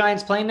 who are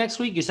Giants playing next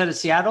week? You said it's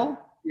Seattle?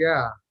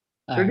 Yeah.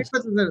 All Their right.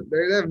 defense isn't,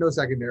 they have no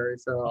secondary,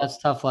 so That's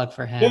tough luck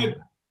for him.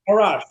 Dude,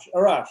 Arash.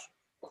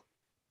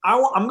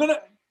 I'm going to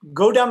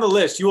go down the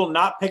list. You will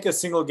not pick a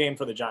single game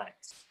for the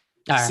Giants.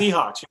 All right.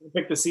 Seahawks. You can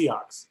pick the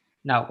Seahawks,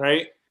 No,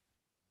 right?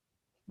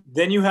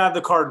 Then you have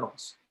the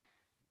Cardinals.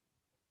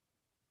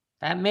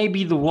 that may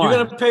be the You're one.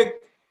 going to pick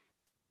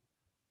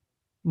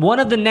One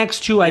of the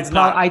next two, It's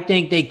not. I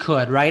think they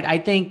could, right? I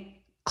think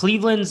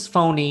Cleveland's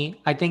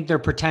phony. I think they're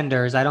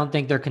pretenders. I don't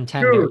think they're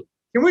contenders. Dude,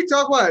 can we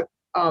talk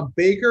about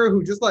Baker,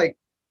 who just like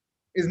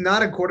is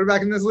not a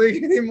quarterback in this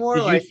league anymore?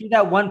 Did Like, you see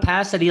that one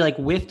pass that he like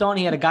whiffed on?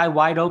 He had a guy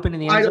wide open in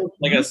the end zone.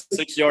 Like a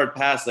 6-yard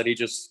pass that he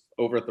just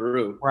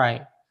overthrew.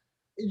 Right.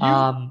 you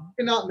Um,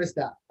 cannot miss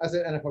that as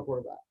an NFL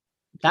quarterback.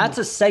 That's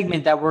a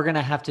segment that we're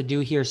gonna have to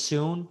do here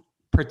soon.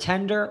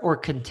 Pretender or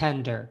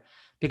contender.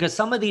 Because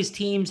some of these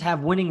teams have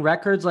winning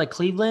records like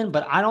Cleveland,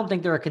 but I don't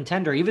think they're a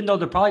contender, even though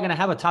they're probably going to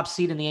have a top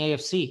seed in the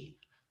AFC.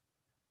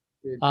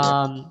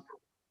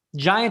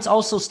 Giants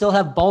also still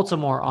have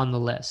Baltimore on the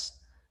list.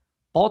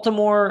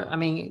 Baltimore, I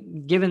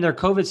mean, given their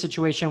COVID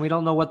situation, we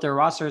don't know what their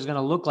roster is going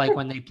to look like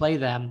when they play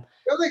them.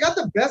 Yo, they got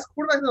the best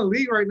quarterback in the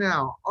league right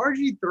now.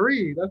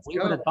 RG3. Let's We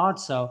would go. have thought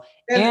so.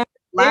 And- And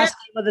last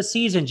game of the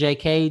season,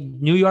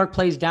 JK, New York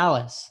plays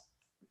Dallas.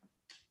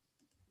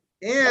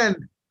 And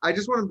I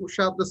just want to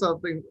shout this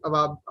out thing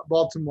about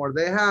Baltimore.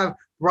 They have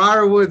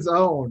Briarwood's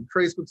own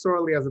Trace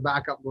McSorley as a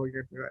backup going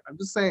into it. I'm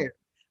just saying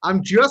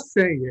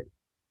it.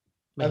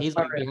 But That's he's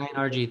like all right. behind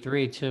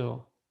RG3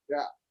 too.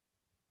 Yeah.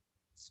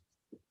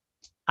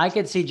 I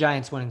could see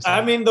Giants winning.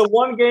 I mean, the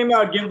one game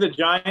I would give the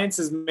Giants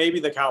is maybe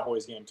the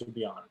Cowboys game, to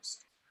be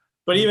honest.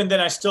 But even then,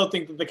 I still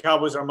think that the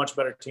Cowboys are a much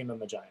better team than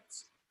the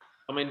Giants.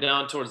 Coming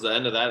down towards the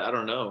end of that, I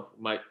don't know.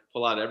 Might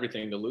pull out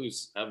everything to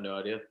lose. I have no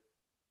idea.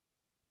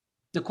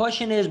 The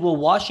question is, will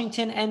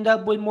Washington end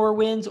up with more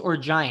wins or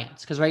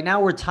Giants? Because right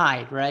now we're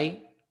tied,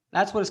 right?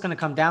 That's what it's going to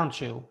come down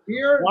to.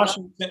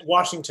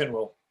 Washington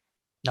will.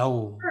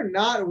 No. We're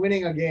not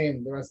winning a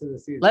game the rest of the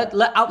season.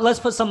 Let's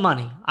put some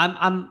money.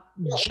 I'm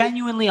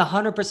genuinely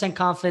 100%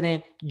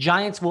 confident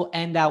Giants will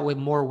end out with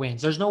more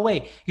wins. There's no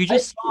way. You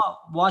just saw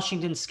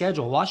Washington's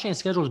schedule. Washington's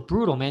schedule is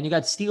brutal, man. You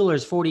got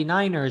Steelers,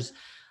 49ers,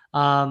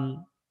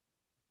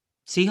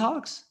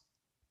 Seahawks.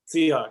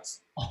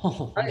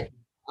 Oh,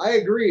 I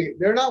agree.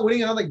 They're not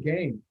winning another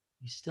game.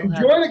 you still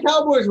Enjoy the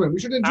Cowboys win. We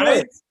should enjoy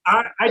it.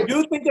 I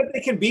do think that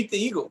they can beat the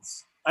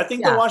Eagles. I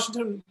think the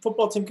Washington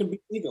football team can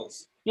beat the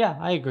Eagles. Yeah,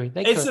 I agree.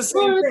 It's the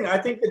same thing. I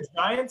think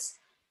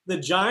the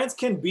Giants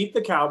can beat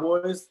the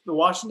Cowboys. The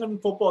Washington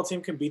football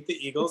team can beat the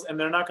Eagles, and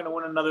they're not going to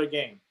win another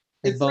game.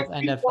 They both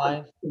end at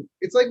 5.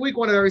 It's like week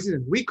 1 of every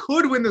season. We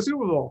could win the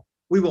Super Bowl.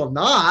 We will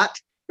not,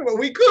 but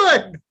we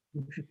could.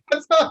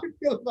 That's how I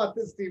feel about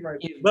this team right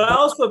now. But I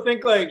also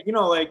think,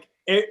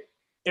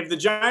 if the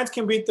Giants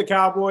can beat the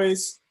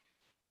Cowboys,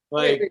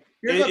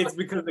 it's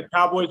because the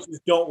Cowboys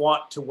just don't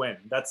want to win.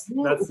 That's the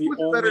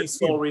only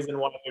sole reason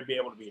why they'd be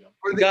able to beat them.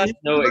 You guys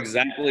know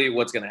exactly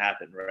what's going to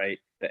happen, right?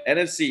 The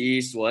NFC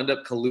East will end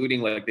up colluding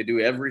like they do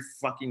every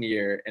fucking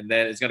year, and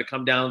then it's going to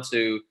come down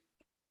to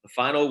the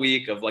final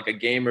week of like a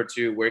game or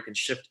two where it can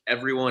shift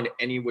everyone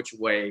any which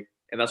way,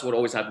 and that's what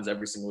always happens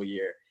every single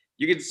year.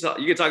 You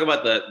could talk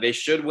about they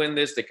should win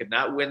this, they could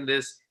not win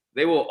this.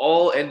 They will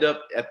all end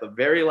up at the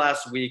very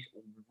last week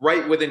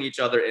right within each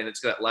other, and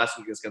that last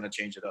week is going to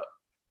change it up.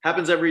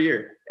 Happens every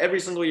year, every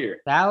single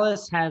year.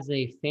 Dallas has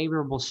a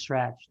favorable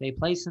stretch. They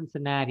play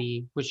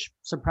Cincinnati, which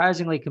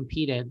surprisingly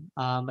competed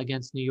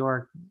against New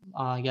York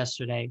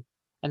yesterday.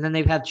 And then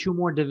they've had 2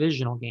 more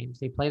divisional games.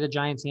 They play the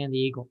Giants and the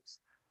Eagles.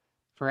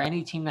 For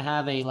any team to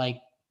have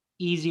a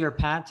easier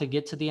path to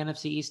get to the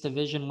NFC East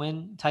division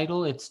win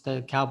title, it's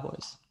the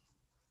Cowboys.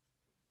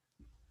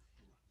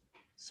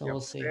 So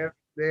we'll see. They're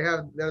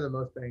the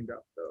most banged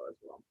up though as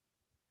well.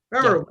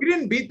 Remember, we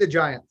didn't beat the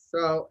Giants.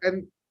 So,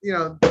 and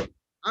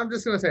I'm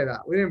just gonna say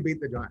that we didn't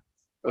beat the Giants.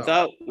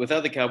 So.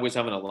 Without the Cowboys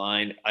having a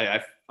line,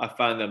 I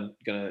find them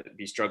gonna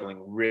be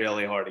struggling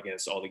really hard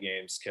against all the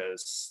games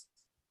because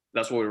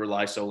that's what we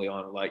rely solely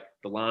on. Like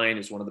the line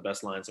is one of the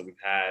best lines that we've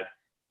had,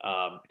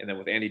 and then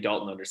with Andy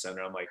Dalton under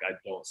center, I'm like, I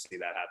don't see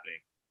that happening.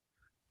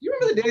 You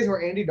remember the days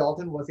where Andy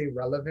Dalton was a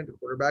relevant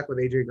quarterback with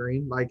AJ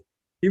Green? Like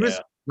he was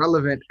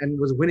relevant and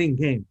was winning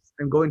games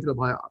and going to the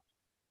playoffs.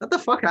 What the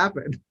fuck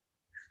happened?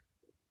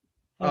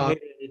 I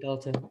hate Andy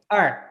Dalton. All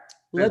right.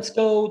 Let's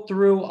go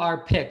through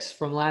our picks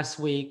from last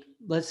week.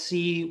 Let's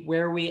see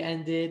where we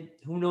ended.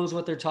 Who knows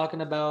what they're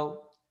talking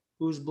about?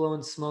 Who's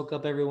blowing smoke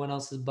up everyone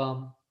else's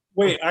bum?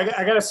 Wait, I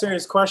got a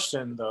serious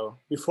question, though.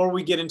 Before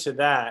we get into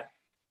that,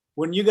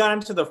 when you got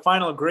into the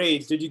final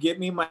grades, did you get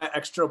me my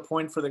extra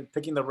point for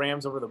picking the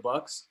Rams over the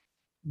Bucks?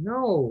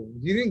 No,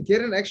 you didn't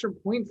get an extra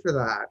point for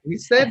that. You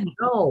said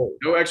no.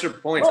 No extra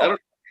points. Oh,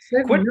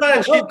 They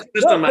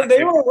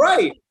were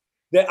right.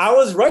 I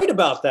was right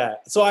about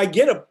that. So I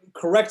get a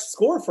correct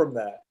score from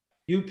that.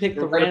 You picked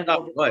the Rams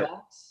over the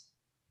Bucks?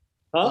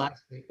 Huh?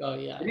 Last week. Oh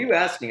yeah. What are you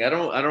asking? I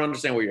don't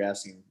understand what you're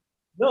asking.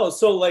 No,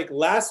 so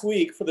last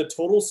week for the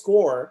total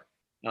score,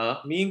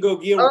 me and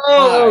Gogia were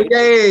tied.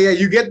 Yeah.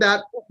 You get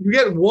that. You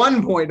get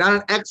 1 point, not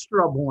an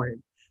extra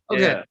point.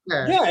 Okay.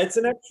 Yeah, it's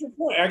an extra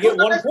point. I get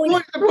 1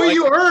 point. The point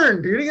you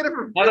earned. You didn't get it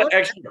for not an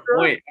extra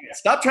point.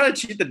 Stop trying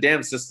to cheat the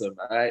damn system.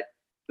 All right.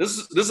 This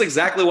is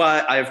exactly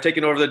why I have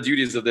taken over the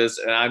duties of this,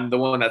 and I'm the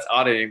one that's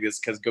auditing this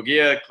because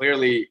Gogia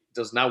clearly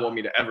does not want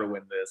me to ever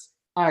win this.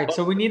 All right,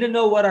 so we need to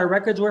know what our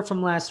records were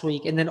from last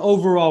week, and then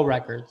overall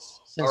records.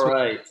 All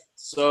right,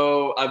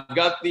 so I've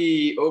got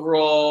the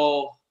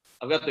overall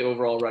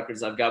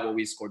records. I've got what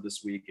we scored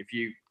this week.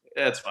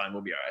 That's fine.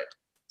 We'll be all right.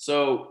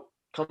 So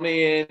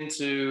coming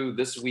into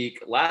this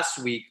week, last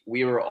week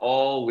we were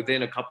all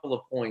within a couple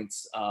of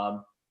points.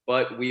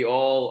 But we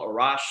all,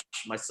 Arash,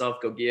 myself,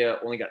 Gogia,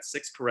 only got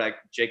 6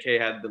 correct. JK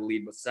had the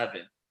lead with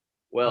 7.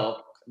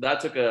 Well,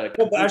 that took a.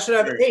 But I should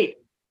have 8.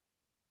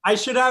 I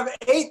should have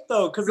 8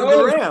 though, because of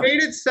the Rams. You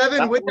made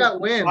 7 with that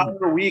win. The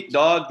prior week,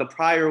 dog. The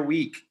prior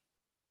week.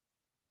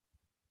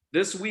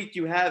 This week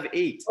you have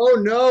 8. Oh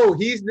no,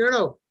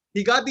 no.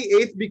 He got the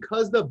 8th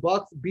because the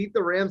Bucks beat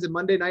the Rams in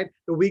Monday night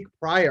the week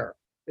prior.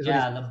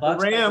 The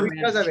Bucks. Rams.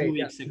 Because of 8.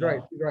 He's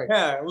right.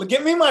 Yeah,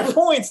 give me my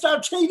point.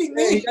 Stop cheating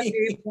me. He got the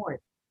 8th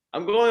point.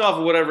 I'm going off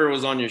of whatever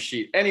was on your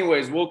sheet.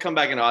 Anyways, we'll come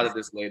back and audit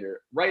this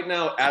later. Right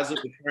now, as of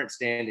the current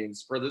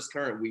standings for this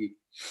current week,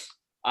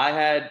 I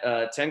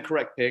had 10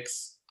 correct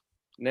picks.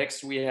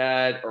 Next, we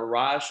had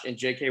Arash and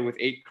JK with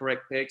 8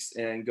 correct picks,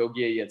 and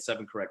Gogia, you had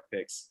 7 correct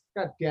picks.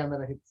 God damn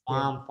it, I hate this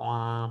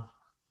game.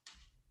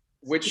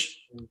 Which,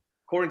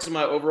 according to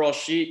my overall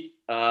sheet,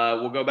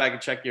 we'll go back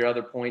and check your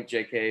other point,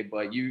 JK,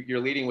 but you're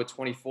leading with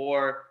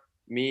 24.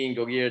 Me and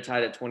Gogia are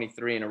tied at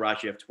 23, and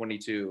Arash, you have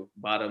 22,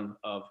 bottom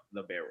of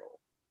the barrel.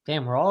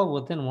 Damn, we're all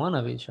within 1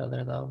 of each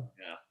other, though.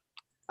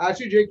 Yeah.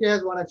 Actually, JK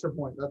has 1 extra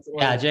point. That's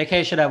Yeah,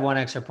 JK should have 1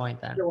 extra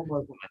point then. One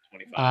more point.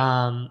 25.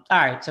 All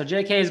right, so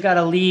JK's got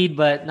a lead,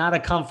 but not a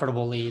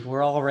comfortable lead.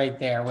 We're all right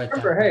there with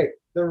Remember, him.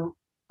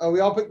 hey, we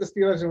all picked the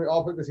Steelers and we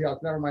all picked the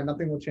Seahawks. Never mind,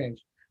 nothing will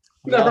change.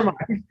 We all Never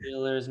picked mind. the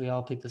Steelers, we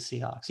all picked the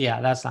Seahawks. Yeah,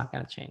 that's not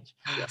going to change.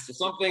 Yeah, so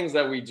some things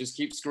that we just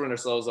keep screwing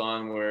ourselves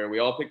on where we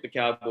all picked the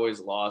Cowboys,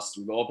 lost.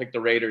 We all picked the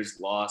Raiders,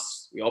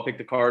 lost. We all picked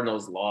the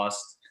Cardinals,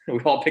 lost. We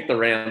all picked the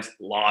Rams,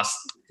 lost.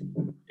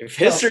 If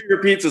history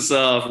repeats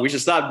itself, we should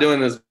stop doing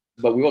this,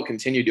 but we will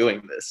continue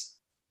doing this.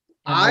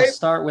 And we'll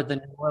start with the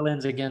New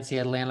Orleans against the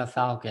Atlanta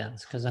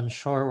Falcons because I'm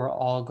sure we're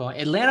all going.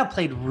 Atlanta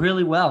played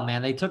really well,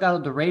 man. They took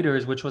out the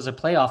Raiders, which was a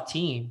playoff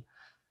team,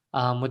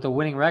 with a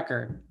winning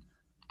record.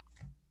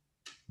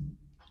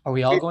 Are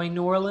we all going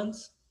New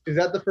Orleans? Is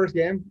that the first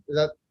game? Is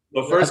that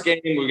The first game,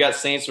 we got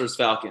Saints versus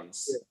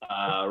Falcons.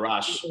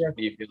 Rosh, what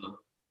do you feel?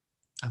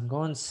 I'm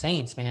going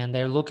Saints, man.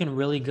 They're looking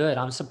really good.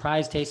 I'm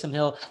surprised Taysom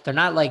Hill. They're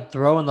not like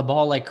throwing the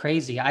ball like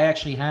crazy. I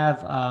actually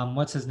have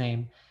what's his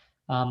name,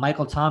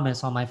 Michael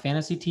Thomas on my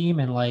fantasy team,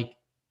 and like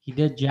he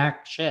did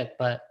jack shit,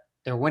 but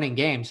they're winning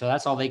games, so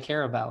that's all they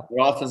care about.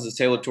 Their offense is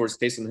tailored towards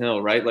Taysom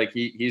Hill, right? Like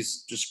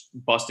he's just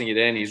busting it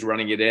in. He's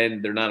running it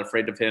in. They're not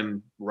afraid of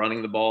him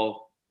running the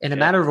ball. In a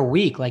matter of a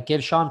week, like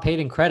give Sean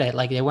Payton credit.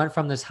 Like they went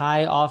from this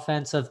high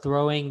offensive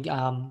throwing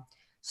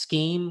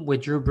scheme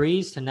with Drew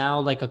Brees to now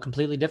like a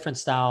completely different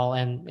style,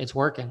 and it's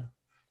working.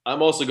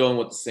 I'm also going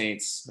with the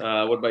Saints.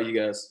 What about you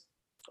guys?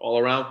 All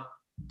around?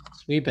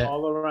 Sweep it.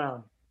 All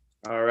around.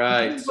 All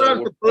right. This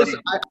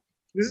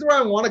is where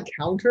I want to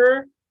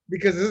counter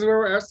because this is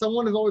where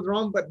someone is always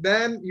wrong, but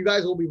then you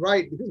guys will be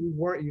right because we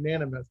weren't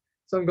unanimous.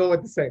 So I'm going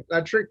with the Saints.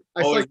 That trick.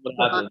 Always what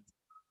happens.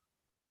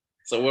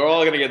 So we're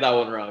all gonna get that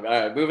one wrong. All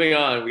right, moving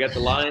on. We got the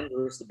Lions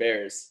versus the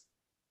Bears.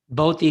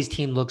 Both these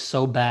teams look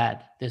so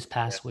bad this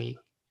past week.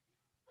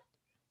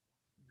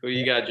 Who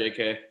you got,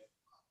 JK?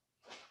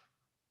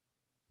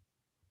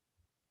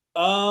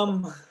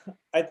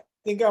 I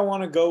think I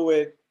want to go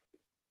with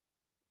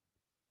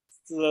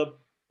the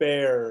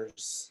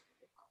Bears.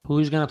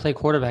 Who's going to play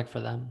quarterback for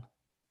them?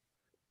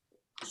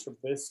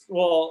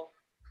 Well,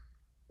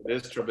 It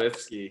is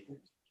Trubisky.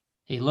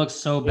 He looks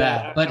so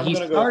bad, but he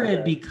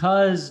started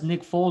because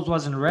Nick Foles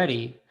wasn't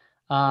ready.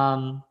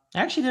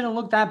 Actually didn't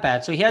look that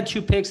bad. So he had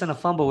 2 picks and a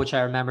fumble, which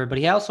I remember, but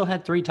he also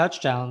had 3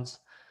 touchdowns,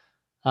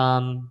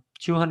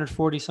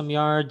 240 some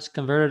yards,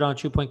 converted on a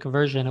 2-point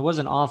conversion. It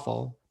wasn't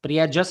awful, but he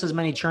had just as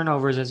many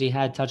turnovers as he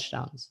had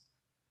touchdowns.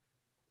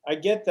 I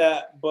get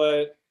that,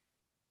 but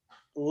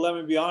let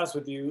me be honest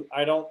with you.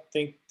 I don't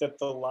think that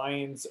the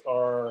Lions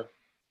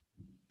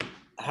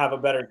have a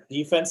better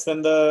defense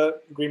than the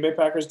Green Bay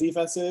Packers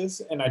defense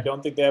is, and I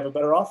don't think they have a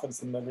better offense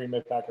than the Green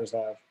Bay Packers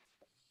have.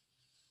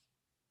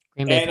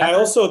 I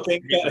also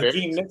think that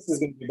Akeem Nicks is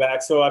going to be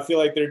back, so I feel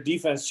like their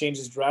defense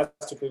changes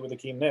drastically with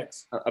Akeem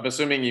Nicks. I'm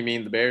assuming you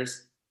mean the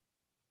Bears?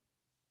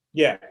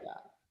 Yeah.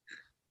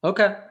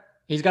 Okay.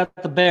 He's got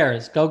the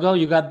Bears. Go.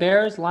 You got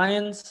Bears,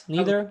 Lions,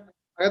 neither?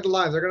 I got the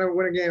Lions. They're going to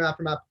win a game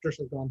after Matt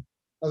Patricia's gone.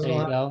 There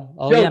you go.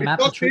 Oh, yeah, Matt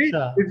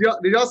Patricia.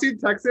 Did y'all see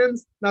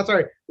Texans? No,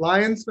 sorry,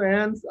 Lions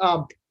fans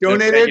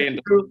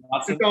donated to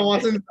Deshaun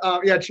Watson's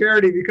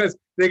charity because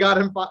they got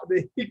him.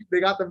 They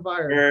got them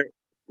fired.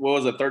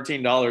 What was it,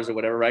 $13 or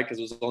whatever, right? Because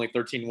it was only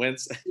 13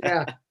 wins.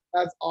 Yeah,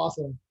 that's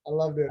awesome. I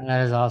loved it.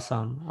 That is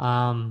awesome.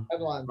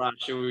 Headlines. Ron,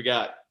 who we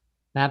got?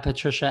 Matt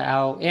Patricia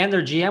out, and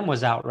their GM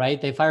was out,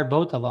 right? They fired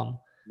both of them.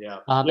 Yeah.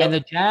 And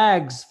the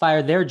Jags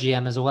fired their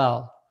GM as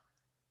well.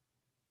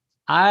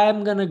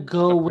 I'm gonna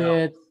go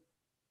with.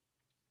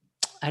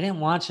 I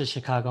didn't watch the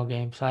Chicago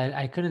game, so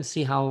I couldn't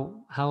see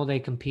how they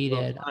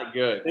competed. Well, not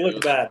good. They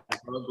looked bad.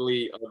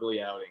 Ugly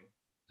outing.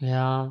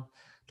 Yeah.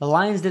 The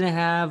Lions didn't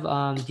have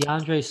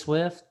DeAndre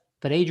Swift,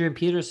 but Adrian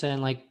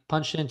Peterson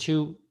punched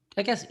into,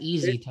 I guess,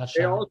 easy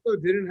touchdown. They also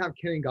didn't have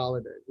Kenny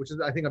Golladay, which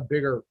is, I think, a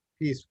bigger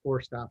piece for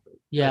Stafford.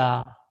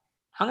 Yeah.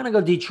 I'm gonna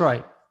go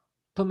Detroit.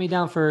 Put me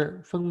down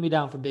for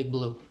Big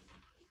Blue.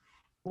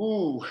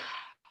 Ooh.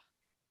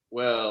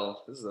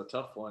 Well, this is a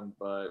tough one,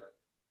 but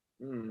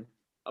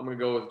I'm going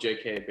to go with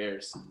JK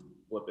Bears.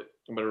 Flip it.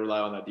 I'm going to rely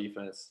on that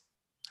defense.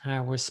 All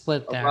right, we're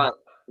split there. All right.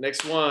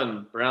 Next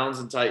one, Browns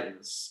and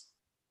Titans.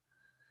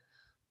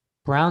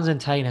 Browns and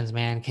Titans,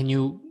 man.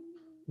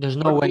 There's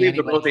no way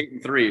they're both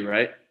 8-3,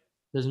 right?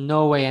 There's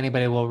no way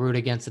anybody will root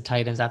against the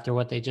Titans after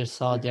what they just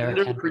saw Derrick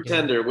Henry do.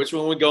 Pretender. Which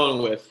one are we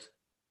going with?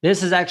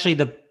 This is actually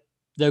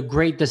the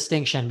great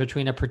distinction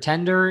between a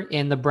pretender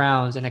in the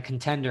Browns and a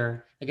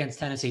contender against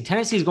Tennessee.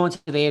 Tennessee is going to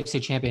the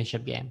AFC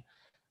Championship game.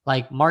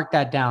 Mark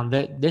that down.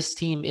 This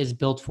team is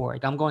built for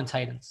it. I'm going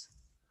Titans.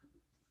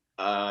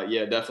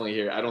 Yeah, definitely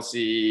here. I don't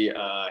see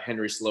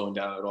Henry slowing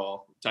down at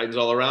all. Titans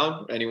all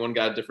around? Anyone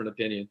got a different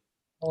opinion?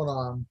 Hold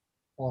on.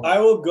 I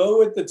will go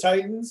with the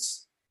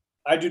Titans.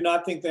 I do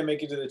not think they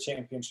make it to the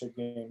championship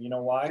game. You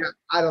know why? Yeah,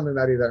 I don't think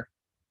that either.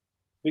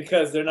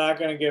 Because they're not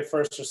going to get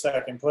first or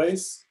second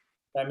place.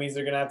 That means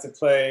they're going to have to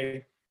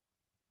play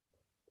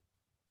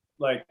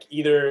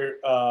either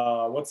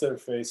what's their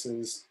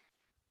faces?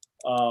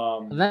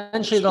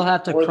 Eventually, they'll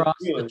have to or the cross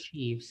the Steelers.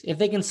 Chiefs. If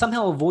they can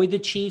somehow avoid the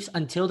Chiefs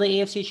until the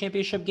AFC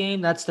Championship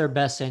game, that's their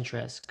best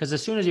interest. Because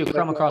as soon as you That's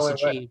come the across the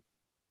only way. Chiefs,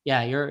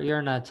 yeah, you're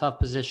in a tough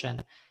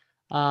position.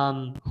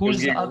 Who's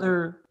the game.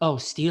 other? Oh,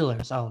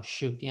 Steelers. Oh,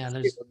 shoot. Yeah,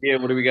 there's Yeah,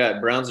 what do we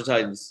got? Browns or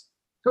Titans?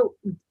 So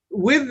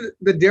with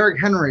the Derrick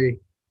Henry,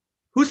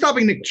 who's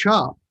stopping Nick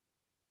Chubb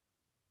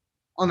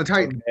on the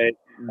Titans? Okay.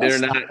 They'll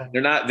stop him.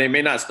 They're not. They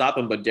may not stop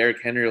him, but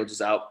Derrick Henry will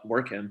just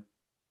outwork him.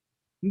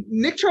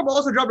 Nick Chubb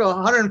also dropped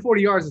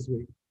 140 yards this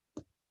week.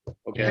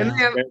 Okay. And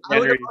Yeah. then I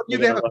would argue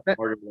they have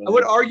I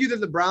would argue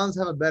that the Browns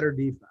have a better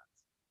defense.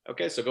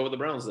 Okay, so go with the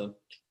Browns then.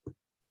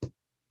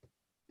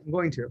 I'm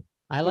going to.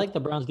 I like the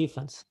Browns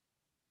defense.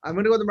 I'm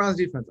going to go with the Browns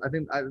defense. I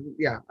think. I'm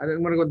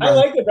going to go with the I Browns.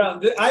 like the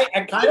Browns.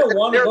 I kind of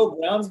want to go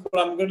Browns, but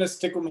I'm gonna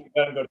stick with my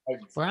gun and go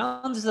Titans.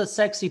 Browns is a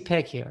sexy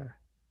pick here.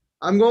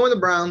 I'm going with the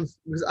Browns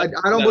because I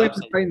don't Yeah, believe I'm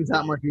the Titans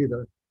that much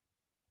either.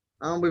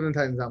 I don't believe in the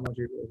Titans that much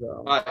either.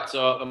 So. All right,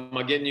 so am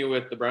I getting you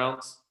with the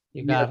Browns?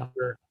 You got Yeah, him.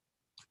 sure.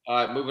 All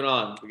right, moving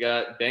on. We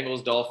got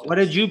Bengals, Dolphins. What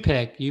did you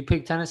pick? You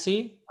picked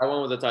Tennessee? I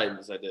went with the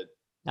Titans. I did.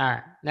 All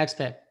right, next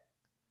pick.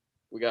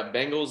 We got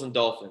Bengals and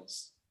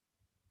Dolphins.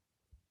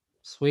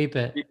 Sweep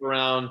it. Keep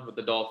around with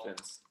the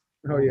Dolphins.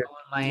 Oh yeah.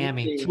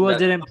 Miami. Team Tua that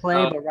didn't play,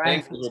 somehow but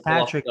Ryan Bengals will pull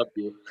off Fitzpatrick. the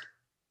W.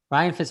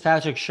 Ryan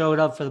Fitzpatrick showed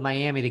up for the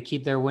Miami to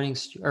keep their winning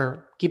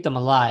or keep them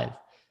alive.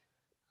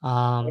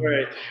 All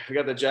right, we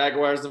got the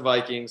Jaguars and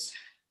Vikings.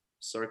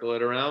 Circle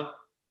it around.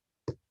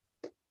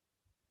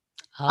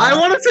 I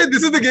want to say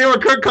this is the game where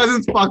Kirk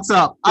Cousins fucks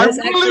up. I This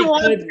really actually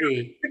want. could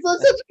be. It's not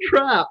such a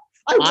trap.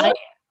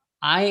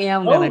 I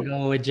am gonna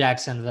go with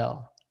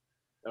Jacksonville.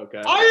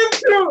 Okay. I am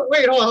too.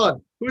 Wait, hold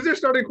on. Who's their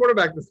starting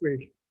quarterback this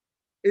week?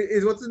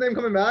 Is what's his name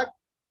coming back?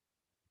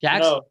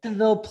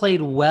 Jacksonville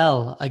played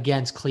well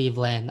against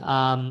Cleveland.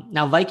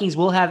 Now Vikings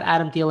will have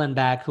Adam Thielen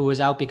back, who was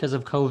out because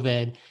of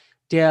COVID.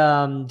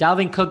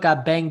 Dalvin Cook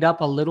got banged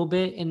up a little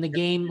bit in the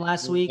game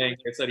last week. They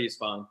said he's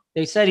fine.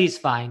 They said he's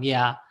fine,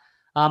 yeah.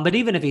 But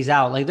even if he's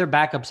out, like their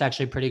backup's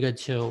actually pretty good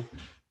too.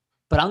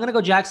 But I'm gonna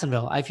go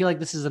Jacksonville. I feel like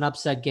this is an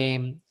upset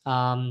game.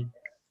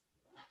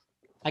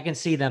 I can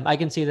see them. I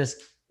can see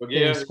this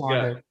getting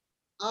squandered.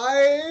 I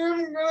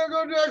am gonna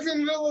go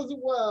Jacksonville as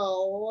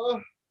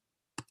well.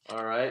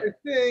 All right. I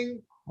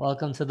think.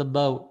 Welcome to the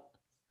boat.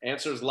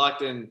 Answer's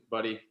locked in,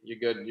 buddy. You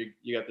good?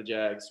 You got the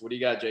Jags. What do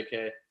you got,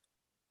 JK?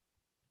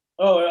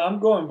 Oh, I'm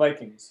going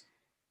Vikings.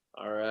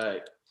 All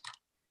right.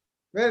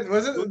 Man,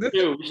 was it this?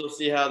 We shall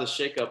see how the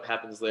shakeup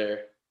happens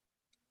there.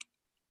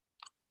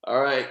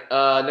 All right.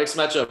 Next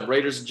matchup: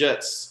 Raiders and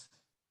Jets.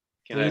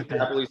 Can I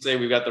happily say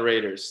we've got the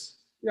Raiders?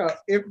 Yeah,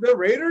 if the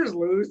Raiders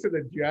lose to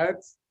the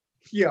Jets,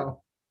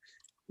 yo,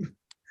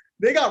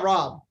 they got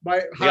robbed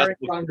by hiring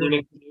John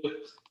Gruden.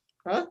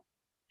 Huh?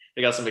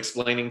 They got some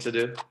explaining to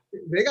do.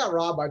 They got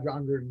robbed by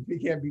John Gruden. He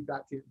can't beat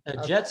that team. The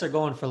Jets are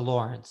going for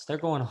Lawrence. They're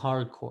going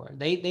hardcore.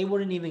 They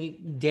wouldn't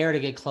even dare to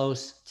get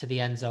close to the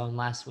end zone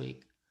last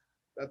week.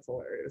 That's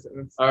hilarious.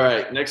 All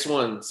right, next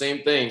one.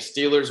 Same thing.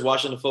 Steelers,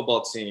 Washington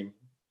football team.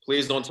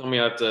 Please don't tell me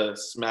I have to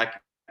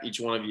smack each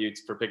one of you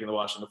for picking the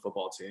Washington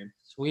football team.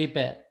 Sweep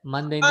it.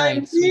 Monday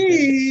night. Sweep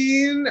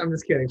it. I'm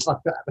just kidding.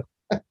 Fuck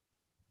that.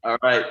 All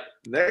right,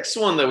 next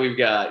one that we've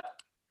got: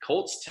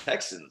 Colts,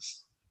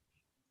 Texans.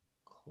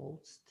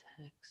 Colts,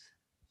 Texans.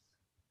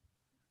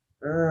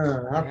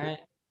 Uh, All right.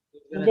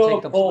 Gonna Go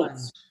take the Colts.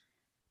 plunge.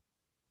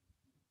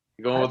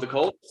 You going with the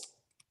Colts?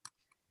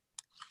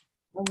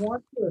 I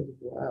want to as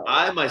well.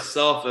 I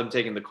myself am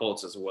taking the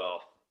Colts as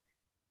well.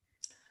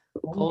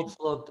 Colts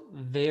looked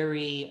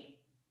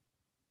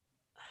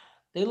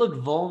they looked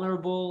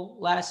vulnerable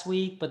last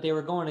week, but they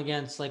were going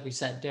against, like we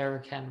said,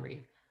 Derrick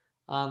Henry.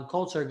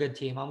 Colts are a good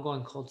team. I'm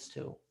going Colts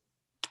too.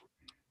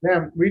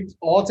 Damn, we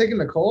all taking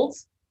the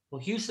Colts? Well,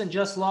 Houston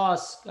just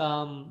lost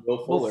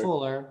Will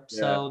Fuller.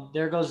 So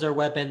there goes their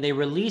weapon. They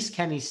released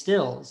Kenny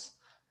Stills.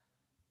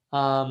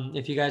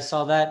 If you guys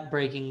saw that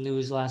breaking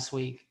news last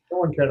week. No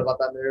one cared about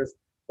that news.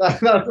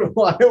 That's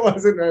why it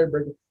wasn't very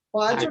breaking.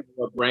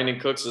 Well, Brandon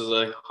Cooks is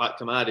a hot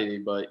commodity,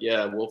 but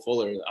yeah, Will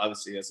Fuller,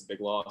 obviously, that's a big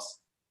loss.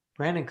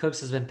 Brandon Cooks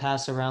has been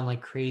passed around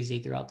like crazy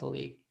throughout the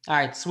league. All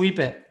right, sweep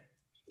it.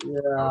 yeah.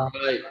 All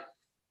right.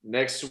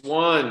 Next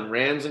one,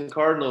 Rams and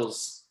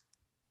Cardinals.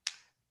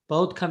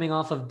 Both coming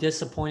off of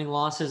disappointing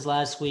losses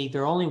last week.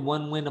 They're only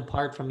one win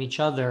apart from each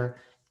other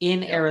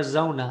in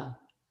Arizona.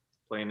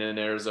 Playing in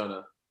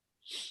Arizona.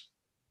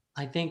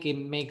 I think it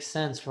makes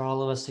sense for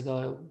all of us to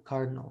go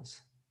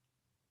Cardinals.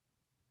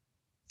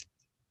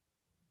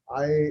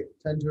 I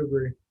tend to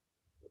agree.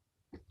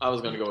 I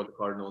was going to go with the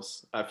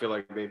Cardinals. I feel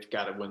like they've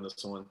got to win this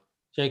one.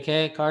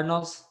 JK,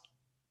 Cardinals?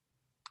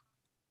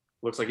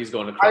 Looks like he's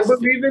going to I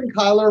believe in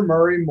Kyler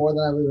Murray more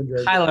than I believe in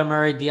Drake. Kyler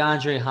Murray,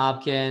 DeAndre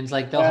Hopkins,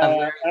 like they'll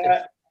have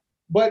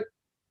But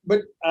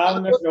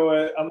I'm gonna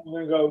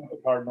go with the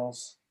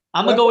Cardinals.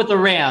 I'm gonna go with the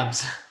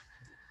Rams.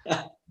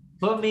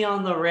 Put me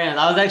on the Rams.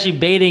 I was actually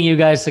baiting you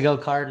guys to go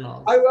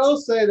Cardinals. I will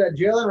say that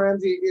Jalen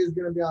Ramsey is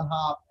going to be on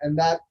Hop, and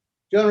that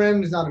Jalen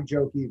Ramsey is not a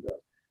joke either.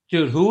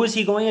 Dude, who was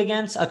he going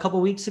against a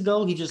couple weeks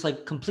ago? He just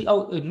like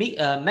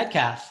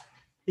Metcalf.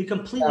 He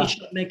completely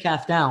shut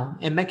Metcalf down,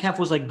 and Metcalf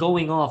was like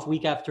going off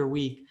week after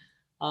week.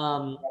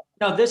 No,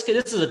 this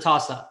is a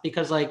toss-up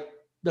because like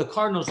the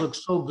Cardinals look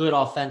so good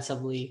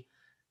offensively,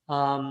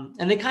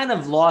 and they kind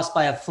of lost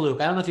by a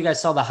fluke. I don't know if you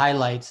guys saw the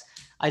highlights.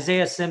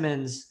 Isaiah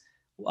Simmons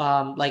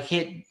like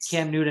hit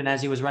Cam Newton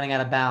as he was running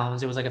out of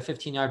bounds. It was like a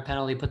 15-yard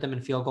penalty, put them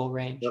in field goal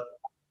range.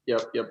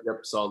 Yep.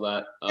 Saw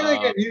that. And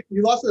again,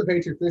 you lost to the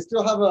Patriots. They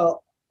still have a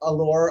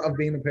allure of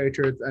being the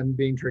Patriots and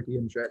being tricky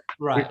and shit.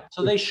 Right.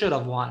 So they should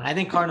have won. I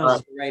think Cardinals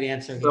is the right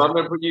answer here. So I'm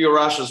going to put you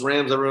Arash's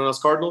Rams, everyone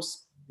else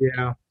Cardinals.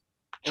 Yeah.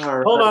 All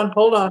right.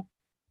 Hold on.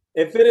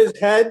 If it is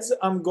heads,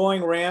 I'm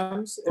going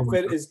Rams. If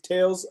it is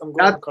tails, I'm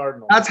going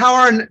Cardinals. That's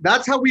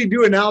how we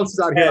do analysis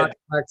out here.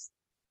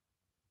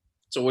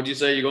 So what'd you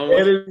say you're going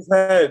with? It is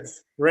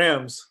heads,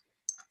 Rams.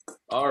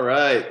 All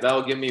right.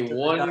 That'll give me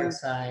 1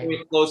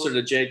 point closer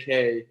to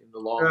JK in the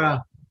long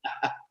run.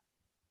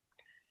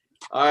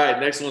 All right.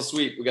 Next one,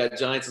 sweep. We got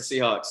Giants and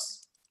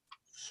Seahawks.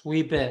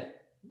 Sweep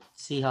it.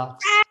 Seahawks.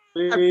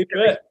 Sweep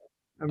it.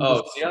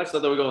 Oh, Seahawks? I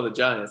thought we were going with the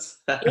Giants.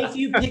 If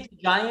you pick the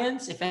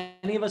Giants, if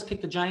any of us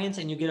pick the Giants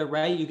and you get it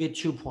right, you get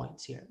 2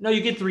 points here. No,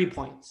 you get 3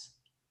 points.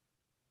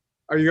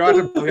 Are you going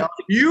to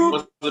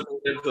What's the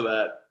into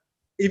that?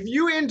 If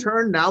you in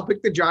turn now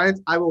pick the Giants,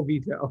 I will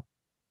veto.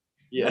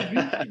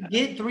 Yeah. You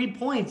get 3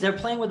 points. They're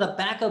playing with a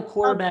backup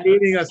quarterback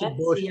beating us at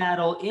in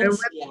Seattle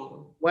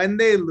Seattle. When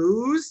they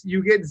lose,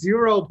 you get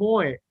 0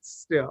 points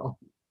still.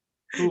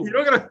 Ooh.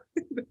 You're not gonna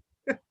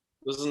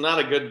This is not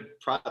a good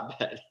prop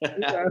bet. this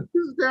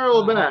is a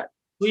terrible bet.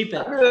 Sweep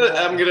it.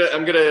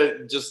 I'm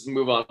gonna just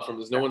move on from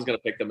this. No one's gonna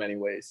pick them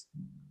anyways.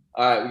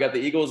 All right, we got the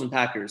Eagles and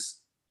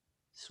Packers.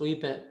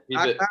 Sweep it. Keep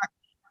it.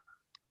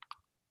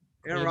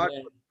 Aaron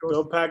Rodgers.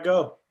 Go Pack,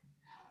 go.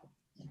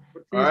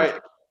 All right.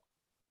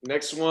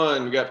 Next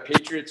one, we got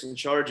Patriots and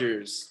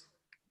Chargers.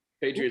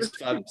 Patriots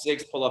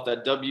 5-6, pull off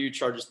that W.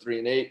 Chargers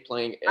 3-8,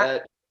 playing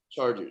at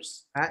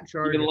Chargers. At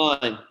Chargers. Even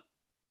line.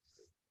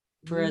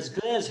 For as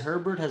good as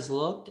Herbert has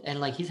looked, and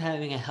like he's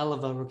having a hell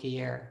of a rookie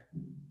year,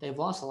 they've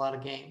lost a lot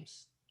of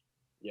games.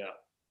 Yeah.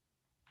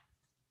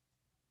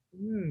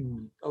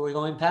 Are we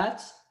going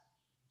Pats?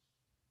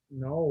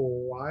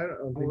 No, I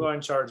don't I'm think.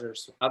 going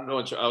Chargers. I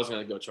was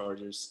gonna go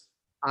Chargers.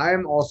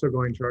 I'm also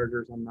going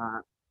Chargers on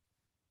that.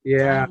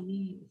 Yeah.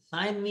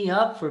 Sign me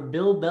up for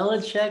Bill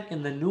Belichick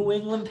and the New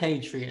England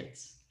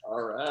Patriots.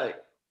 All right.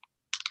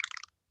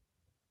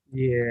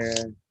 Yeah.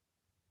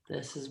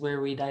 This is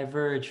where we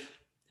diverge.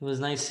 It was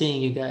nice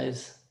seeing you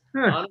guys.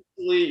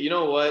 Honestly, you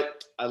know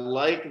what? I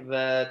like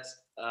that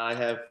I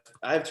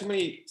have too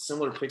many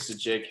similar picks to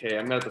JK.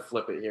 I'm gonna have to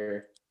flip it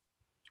here.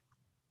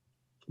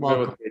 I'm going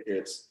with the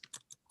Patriots.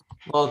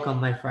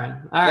 Welcome, my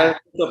friend. All I right. gotta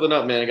switch something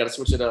up, man. I gotta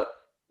switch it up.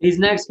 These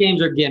next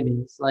games are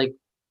gimmies. Like,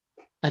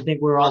 I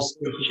think we're all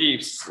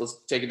Chiefs.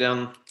 Let's take it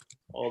down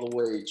all the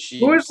way.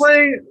 Chiefs.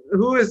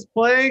 Who is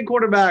playing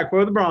quarterback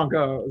for the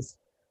Broncos?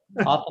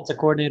 offensive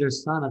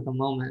coordinator's son at the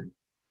moment.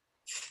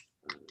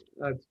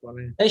 That's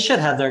funny. They should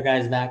have their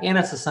guys back, and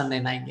it's a Sunday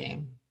night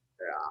game.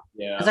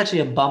 Yeah. It's actually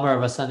a bummer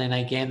of a Sunday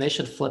night game. They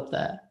should flip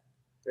that.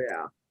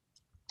 Yeah.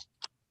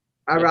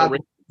 I'd rather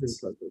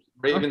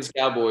Ravens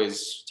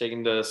Cowboys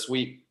taking the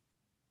sweep.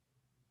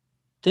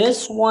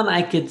 This one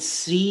I could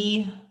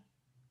see.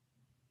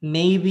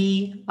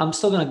 Maybe I'm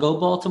still gonna go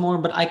Baltimore,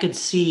 but I could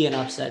see an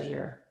upset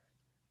here.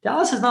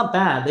 Dallas is not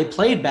bad. They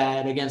played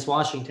bad against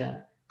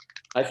Washington.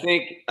 I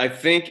think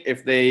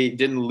if they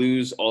didn't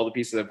lose all the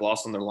pieces they've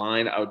lost on their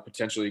line, I would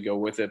potentially go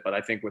with it. But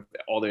I think with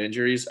all the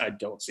injuries, I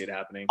don't see it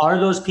happening. Are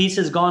those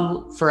pieces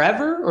gone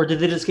forever, or did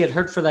they just get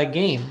hurt for that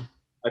game?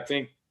 I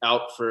think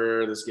out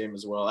for this game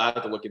as well. I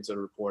have to look into the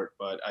report,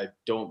 but I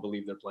don't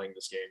believe they're playing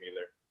this game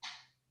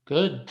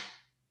either.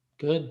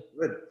 Good.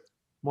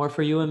 More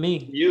for you and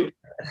me. You.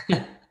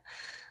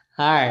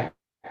 All right.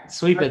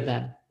 Sweep it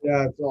then.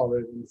 Yeah, it's all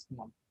Ravens.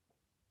 Come on.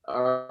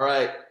 All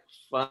right.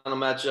 Final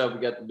matchup. We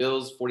got the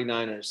Bills,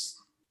 49ers.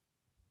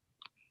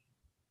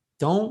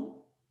 Don't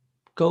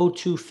go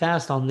too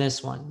fast on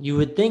this one. You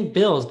would think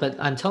Bills, but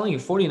I'm telling you,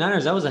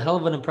 49ers, that was a hell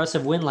of an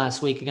impressive win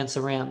last week against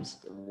the Rams.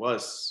 It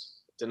was.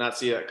 Did not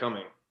see that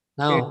coming.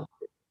 No,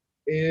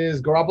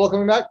 Is Garoppolo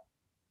coming back?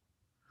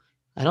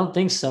 I don't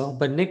think so.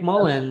 But Nick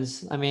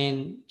Mullins, I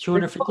mean,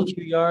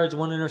 252 yards,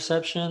 1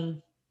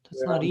 interception.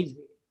 That's not easy.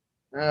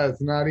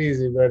 It's not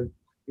easy, but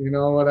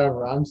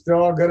whatever. I'm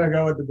still gonna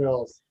go with the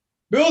Bills.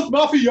 Bills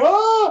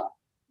Mafia!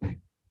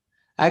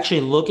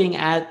 Actually, looking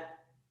at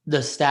the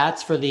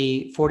stats for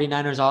the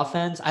 49ers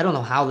offense, I don't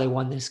know how they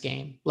won this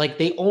game. Like,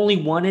 they only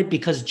won it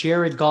because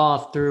Jared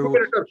Goff threw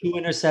 2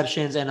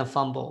 interceptions and a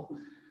fumble.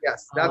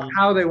 Yes, that's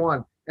how they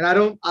won. And I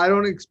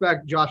don't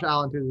expect Josh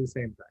Allen to do the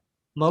same thing.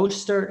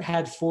 Mostert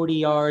had 40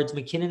 yards.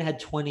 McKinnon had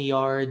 20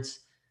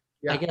 yards.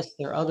 Yeah. I guess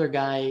their other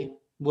guy,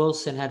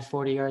 Wilson, had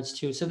 40 yards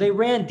too. So they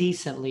ran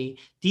decently.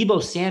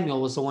 Debo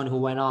Samuel was the one who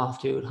went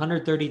off, dude.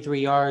 133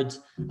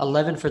 yards,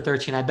 11 for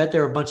 13. I bet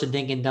there were a bunch of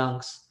dink and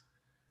dunks.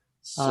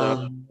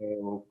 So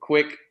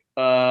quick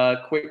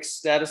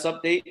status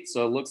update.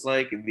 So it looks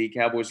like the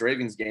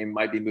Cowboys-Ravens game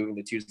might be moving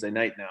to Tuesday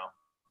night now.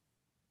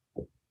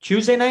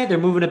 Tuesday night, they're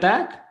moving it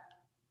back?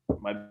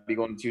 Might be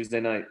going Tuesday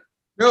night.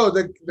 No,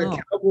 the Oh.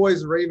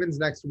 Cowboys Ravens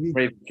next week.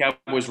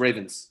 Cowboys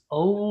Ravens.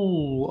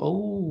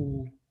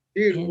 Oh.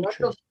 Dude, what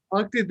the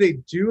fuck did they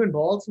do in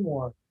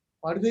Baltimore?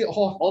 Why did they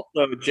all?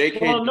 Also, J.K.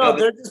 Well, no,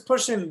 Dobbins- they're just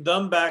pushing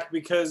them back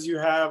because you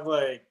have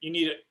you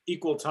need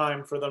equal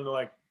time for them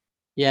to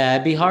Yeah,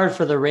 it'd be hard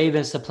for the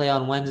Ravens to play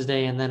on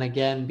Wednesday and then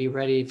again be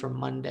ready for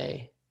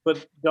Monday.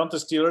 But don't the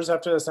Steelers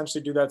have to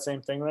essentially do that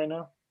same thing right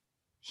now?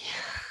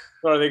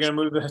 Or are they going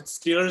to move the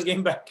Steelers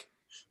game back?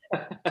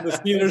 The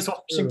Steelers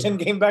Washington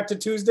game back to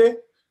Tuesday?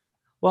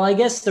 Well, I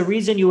guess the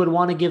reason you would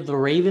want to give the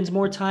Ravens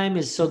more time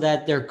is so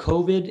that their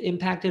COVID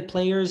impacted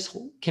players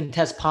can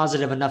test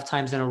positive enough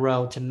times in a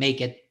row to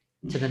make it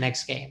to the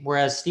next game.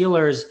 Whereas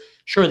Steelers,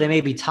 sure, they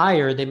may be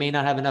tired, they may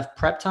not have enough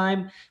prep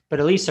time, but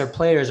at least their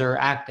players are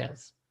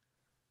active.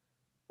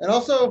 And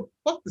also,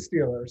 fuck the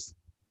Steelers.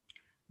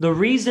 The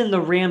reason the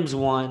Rams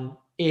won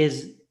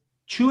is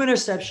 2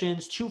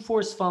 interceptions, 2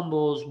 forced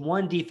fumbles,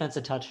 1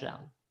 defensive touchdown.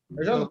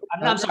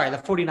 I'm sorry, the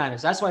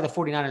 49ers. That's why the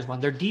 49ers won.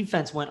 Their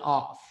defense went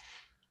off.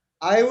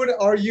 I would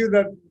argue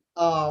that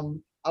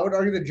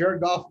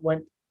Jared Goff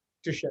went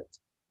to shit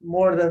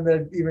more than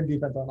their even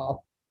defense on off.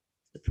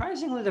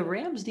 Surprisingly, the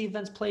Rams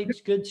defense played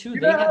good too.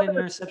 They Yeah, had an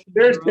interception.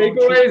 There's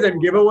takeaways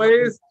and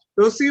giveaways.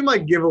 Those seem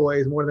like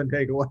giveaways more than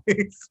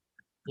takeaways.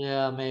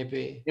 Yeah,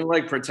 maybe. Seem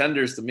like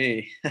pretenders to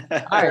me. All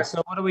right,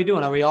 so what are we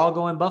doing? Are we all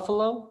going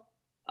Buffalo?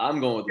 I'm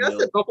going with the Yes,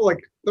 Bills. a couple like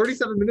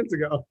 37 minutes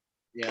ago.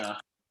 Yeah.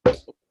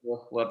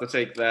 We'll have to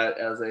take that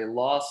as a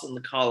loss in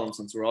the column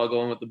since we're all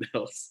going with the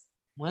Bills.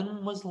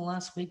 When was the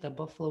last week that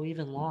Buffalo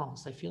even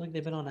lost? I feel like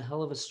they've been on a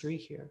hell of a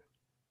streak here.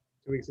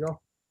 2 weeks ago.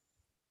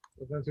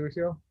 Was that 2 weeks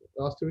ago?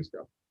 Lost 2 weeks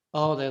ago.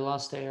 Oh, they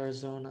lost to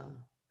Arizona.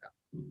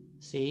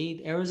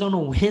 See, Arizona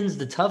wins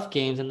the tough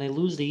games and they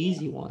lose the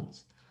easy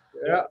ones.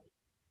 Yeah.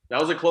 That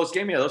was a close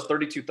game. Yeah, that was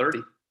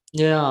 32-30.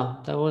 Yeah,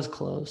 that was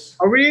close.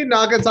 Are we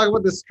not going to talk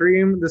about this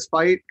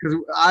fight? Because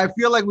I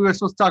feel like we were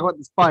supposed to talk about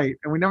this fight,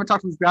 and we never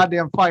talked about this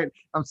goddamn fight.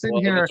 I'm sitting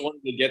Well, I here. just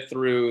wanted to get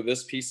through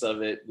this piece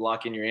of it,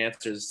 lock in your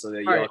answers so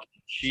that you All all right.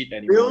 can cheat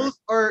anymore. Bills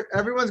or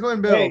everyone's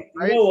going Bills, Hey,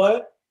 right? you know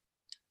what?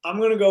 I'm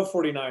going to go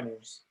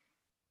 49ers.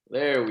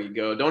 There we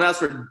go. Don't ask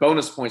for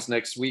bonus points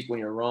next week when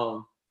you're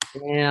wrong.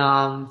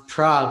 Damn,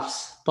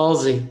 props.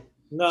 Ballsy.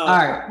 No. All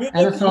right, You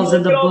look, NFL's you in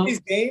look the at all book. these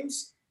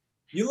games.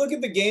 You look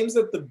at the games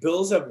that the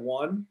Bills have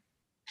won.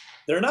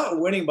 They're not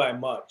winning by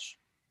much.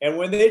 And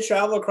when they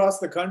travel across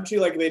the country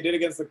like they did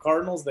against the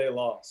Cardinals, they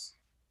lost.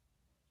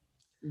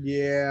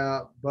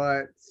 Yeah,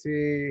 but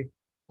see,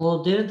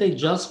 Well, didn't they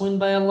just win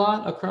by a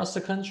lot across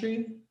the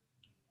country?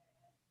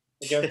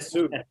 Against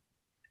who?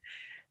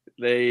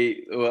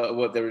 They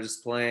they were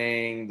just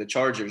playing the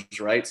Chargers,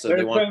 right? So They're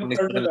they won playing the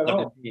Chargers at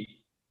home. 27-17.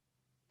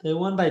 They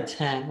won by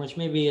 10, which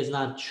maybe is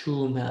not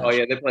too much. Oh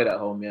yeah, they played at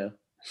home. Yeah,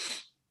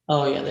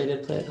 Oh, yeah, they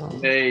did play at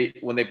home.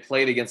 when they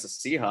played against the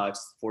Seahawks,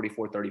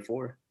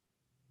 44-34.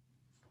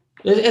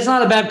 It's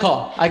not a bad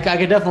call. I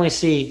could definitely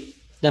see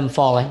them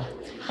falling.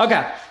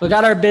 Okay, we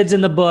got our bids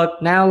in the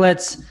book. Now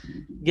let's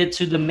get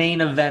to the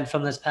main event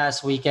from this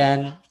past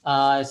weekend.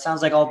 It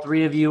sounds like all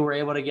 3 of you were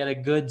able to get a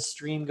good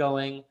stream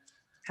going.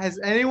 has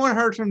anyone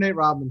heard from Nate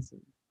Robinson?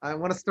 I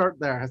want to start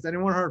there. Has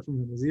anyone heard from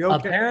him? Is he okay?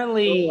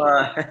 Apparently,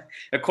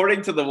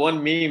 According to the one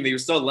meme, he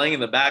was still laying in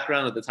the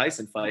background of the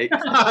Tyson fight.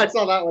 I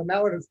saw that one.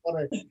 That one is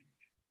funny.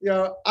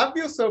 I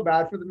feel so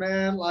bad for the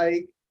man.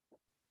 Like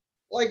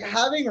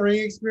having ring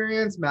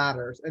experience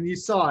matters, and you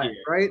saw it,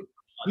 right?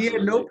 He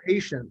had no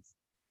patience,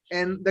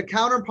 and the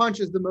counter punch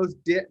is the most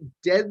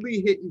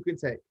deadly hit you can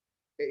take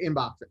in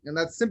boxing, and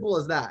that's simple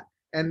as that.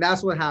 And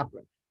that's what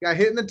happened. Got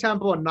hit in the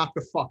temple and knocked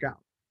the fuck out.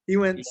 He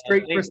went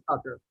straight Chris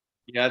Tucker.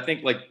 Yeah, I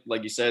think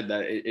like you said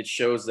that it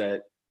shows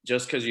that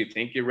just because you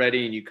think you're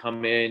ready and you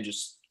come in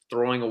just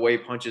throwing away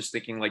punches,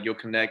 thinking like you'll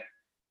connect,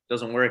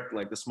 doesn't work.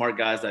 Like the smart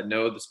guys that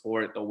know the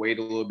sport, they'll wait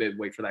a little bit,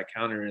 wait for that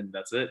counter, and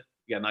that's it.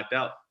 You got knocked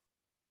out.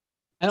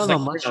 I don't know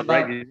Second much round,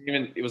 about.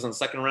 right? It was in the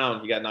second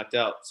round. He got knocked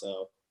out.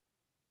 So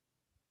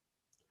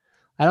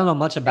I don't know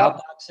much about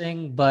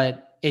boxing,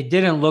 but it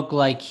didn't look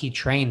like he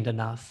trained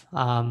enough.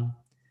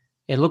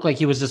 It looked like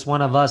he was just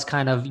one of us,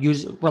 kind of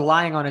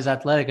relying on his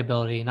athletic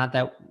ability. Not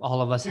that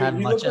all of us have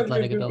He much looked like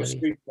athletic he was doing a ability.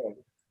 street fight.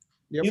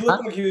 Yep. He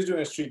looked like he was doing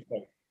a street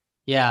fight.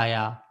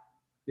 Yeah.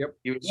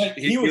 he was Like,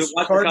 he he was was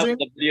watching a couple charging.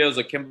 of videos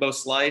of Kimbo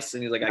Slice,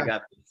 and he's like, I Yeah.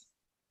 got this.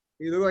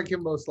 He looked like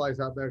Kimbo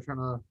Slice out there trying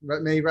to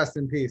may he rest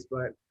in peace.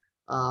 But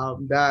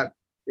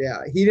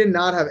he did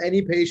not have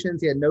any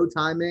patience. He had no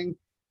timing.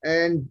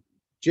 And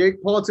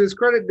Jake Paul, to his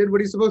credit, did what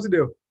he's supposed to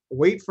do.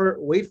 Wait for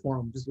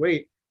him. Just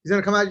wait. He's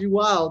gonna come at you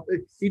wild.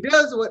 He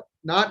does what,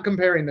 not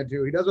comparing the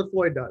two. He does what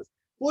Floyd does.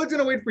 Floyd's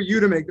gonna wait for you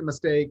to make the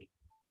mistake,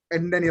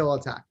 and then he'll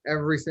attack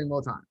every single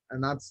time.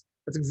 And that's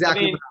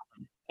exactly I mean,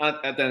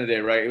 what at the end of the day,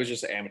 right? It was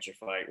just an amateur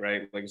fight,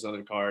 right? Like this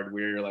other card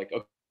where you're like,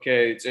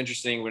 okay, it's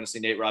interesting. We're gonna see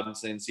Nate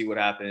Robinson, see what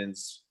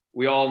happens.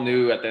 We all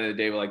knew at the end of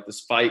the day, like this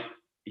fight,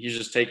 he's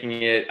just taking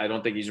it. I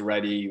don't think he's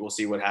ready. We'll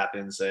see what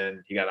happens,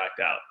 and he got knocked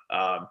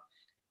out.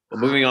 But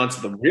moving on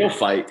to the real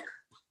fight.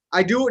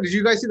 I do. Did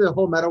you guys see the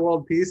whole Meta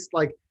World piece?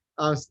 Like,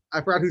 I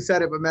forgot who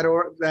said it, but Meta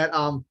World, that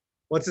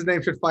what's his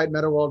name should fight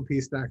Meta World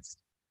Peace next.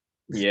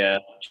 Yeah,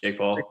 Jake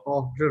Paul. Jake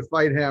Paul should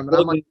fight him. And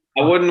I'm like,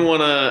 I wouldn't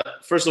want to.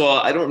 First of all,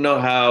 I don't know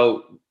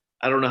how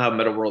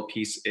Meta World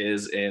Peace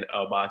is in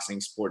a boxing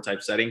sport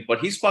type setting, but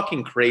he's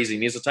fucking crazy,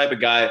 and he's the type of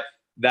guy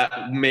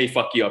that may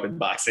fuck you up in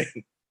boxing.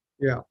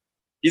 Yeah.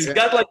 He's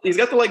got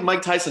the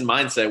Mike Tyson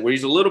mindset where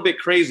he's a little bit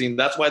crazy, and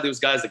that's why those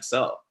guys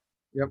excel.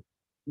 Yep.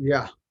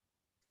 Yeah.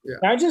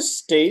 Can I just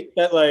state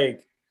that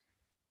like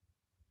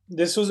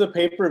this was a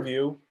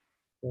pay-per-view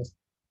Yes.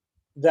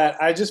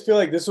 that I just feel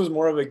like this was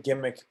more of a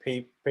gimmick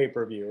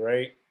pay-per-view,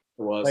 right?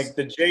 It was Like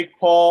the Jake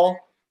Paul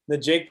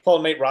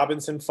Nate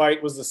Robinson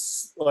fight was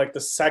the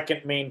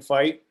second main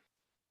fight,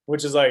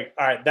 which is like,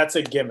 all right, that's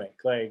a gimmick.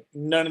 Like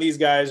none of these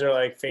guys are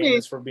like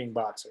famous for being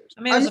boxers.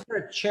 I mean, it's for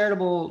a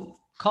charitable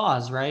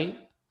cause, right?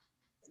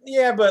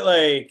 Yeah, but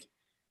like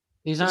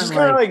These it aren't just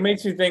kind of like, like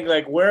makes me think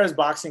like where has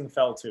boxing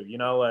fell to? You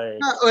know, like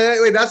No,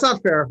 wait, that's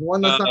not fair.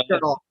 One, that's not fair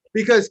at all.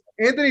 Because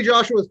Anthony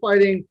Joshua was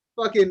fighting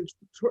fucking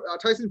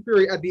Tyson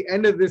Fury at the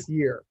end of this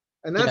year,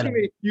 and that's Yeah. gonna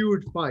be a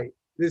huge fight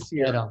this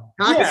year. you know,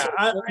 yeah,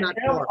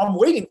 Not I'm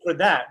waiting for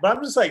that. But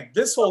I'm just like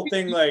this whole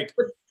thing. Like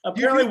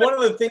apparently one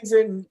of the things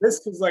in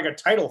this was like a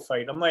title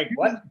fight. I'm like,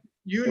 what?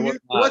 You It knew was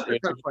it not. wasn't a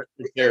It tough was fight.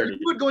 for You charity.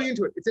 knew it going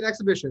into it. It's an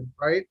exhibition,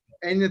 right?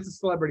 And it's a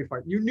celebrity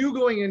fight. You knew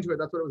going into it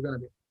that's what it was gonna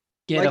be.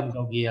 get Like, him,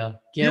 Gogia.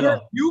 Get him.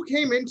 You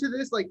came into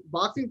this like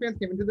boxing fans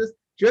came into this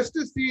just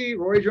to see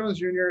Roy Jones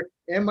Jr.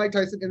 and Mike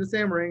Tyson in the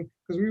same ring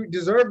because we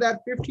deserved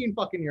that 15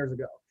 fucking years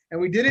ago, and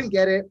we didn't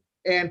get it.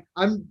 And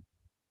I'm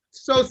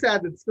so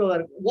sad that still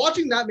that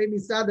watching that made me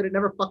sad that it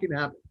never fucking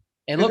happened.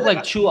 It looked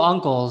like two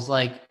uncles.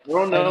 Like I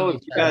don't know fighting if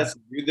each you other. guys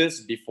knew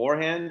this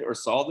beforehand or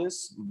saw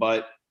this,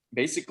 but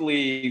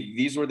basically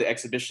these were the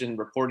exhibition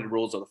reported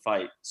rules of the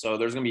fight. So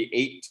there's going to be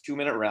 8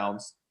 2-minute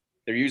rounds.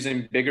 They're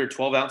using bigger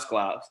 12-ounce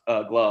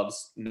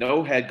gloves,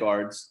 no head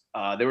guards.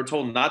 They were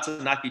told not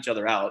to knock each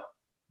other out.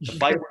 The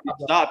fight would be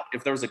stopped.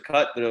 If there was a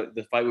cut,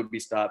 the fight would be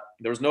stopped.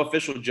 There was no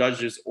official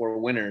judges or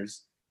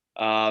winners.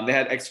 They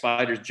had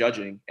ex-fighters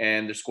judging,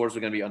 and their scores were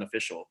going to be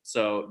unofficial.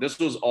 So this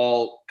was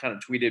all kind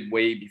of tweeted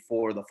way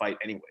before the fight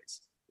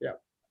anyways.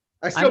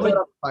 I still would- bet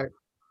on the fight,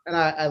 and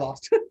I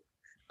lost.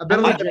 I bet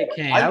I'm on with the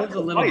JK. I I was a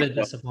little fight, bit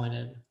though.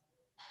 disappointed.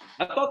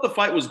 I thought the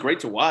fight was great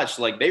to watch.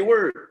 Like they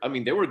were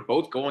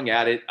both going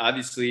at it.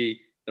 Obviously,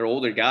 they're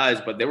older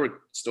guys, but they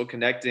were still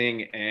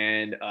connecting.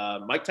 And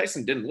Mike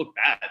Tyson didn't look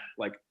bad.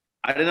 Like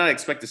I did not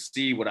expect to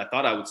see what I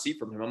thought I would see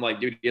from him. I'm like,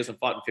 dude, he hasn't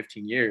fought in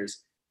 15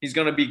 years. He's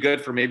gonna be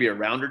good for maybe a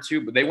round or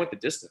two, but they went the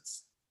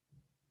distance.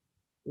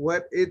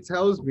 What it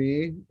tells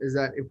me is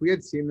that if we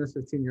had seen this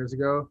 15 years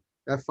ago,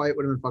 that fight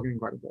would have been fucking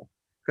incredible.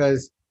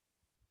 Because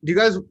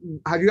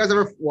have you guys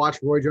ever watched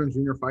Roy Jones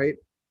Jr. fight?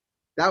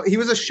 That he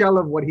was a shell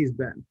of what he's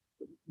been.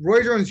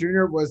 Roy Jones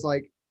Jr. was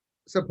like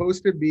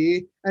supposed to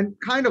be and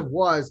kind of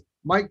was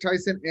Mike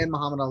Tyson and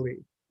Muhammad Ali.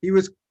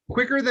 He's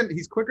quicker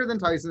than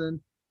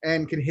Tyson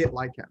and can hit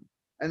like him.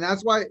 And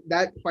that's why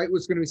that fight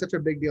was going to be such a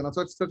big deal. And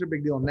that's such a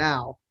big deal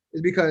now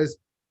is because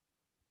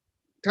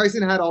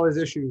Tyson had all his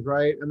issues,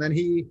 right? And then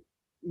he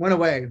went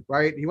away,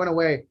 right? He went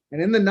away.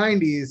 And in the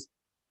 90s,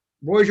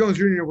 Roy Jones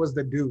Jr. was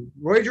the dude.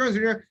 Roy Jones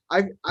Jr.,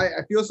 I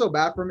feel so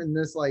bad for him in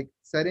this like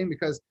setting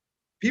because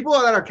people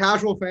that are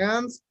casual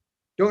fans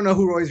don't know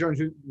who Roy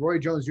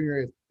Jones Jr.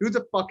 is. Dude's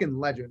a fucking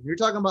legend. You're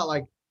talking about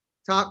like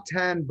top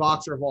 10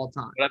 boxer of all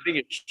time. But I think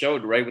it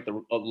showed right with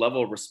the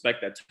level of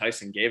respect that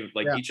Tyson gave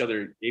Yeah.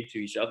 gave to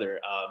each other.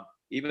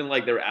 Even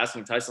like they were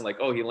asking Tyson, like,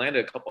 "Oh, he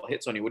landed a couple of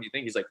hits on you. What do you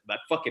think?" He's like, "That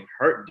fucking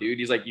hurt, dude."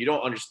 He's like, "You don't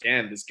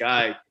understand. This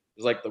guy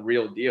is like the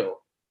real deal."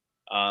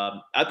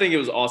 I think it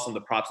was awesome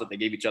the props that they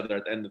gave each other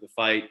at the end of the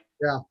fight.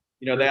 Yeah.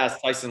 You know, they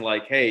asked Tyson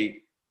like,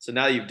 "Hey, so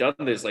now you've done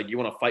this, like, you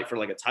want to fight for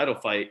like a title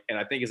fight?" And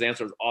I think his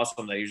answer was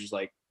awesome. That he was just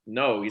like,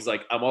 "No." He's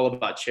like, "I'm all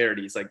about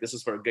charity." He's like, "This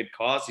is for a good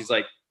cause." He's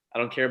like, "I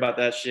don't care about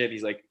that shit."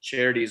 He's like,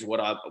 "Charity is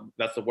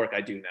that's the work I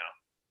do now."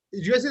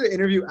 Did you guys see the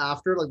interview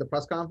after like the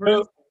press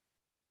conference?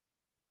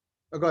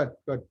 Oh, go ahead.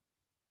 Go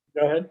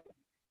ahead.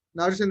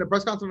 No, just in the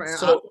press conference.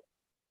 So,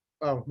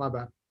 Oh, my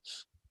bad.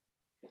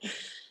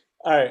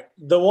 all right.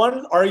 The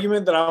one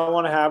argument that I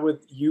want to have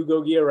with you,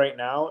 Gogia, right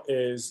now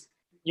is,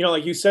 you know,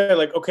 like you said,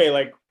 like, okay,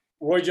 like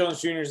Roy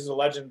Jones Jr. is a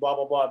legend, blah,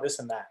 blah, blah, this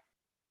and that.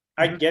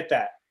 I get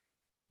that.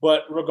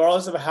 But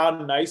regardless of how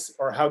nice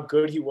or how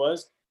good he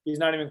was, he's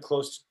not even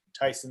close to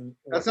Tyson.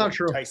 That's not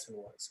true. Tyson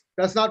was.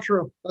 That's not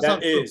true. That's That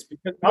not true. is.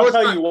 Because No, I'll it's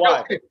tell not. you why.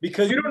 Okay.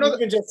 Because You you don't know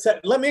even just said,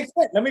 let me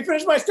explain. Let me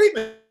finish my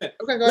statement. Okay,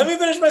 go Let ahead. me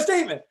finish my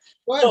statement.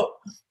 Go ahead. So,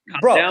 Calm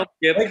bro, down,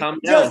 Skip. like Calm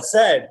you down. just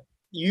said,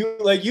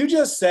 you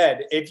just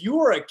said, if you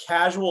were a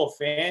casual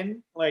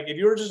fan, like if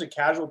you were just a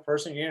casual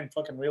person, you didn't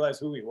fucking realize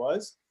who he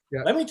was.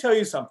 Yeah. Let me tell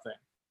you something.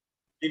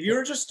 If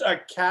you're just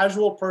a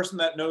casual person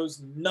that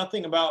knows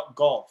nothing about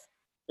golf,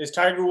 is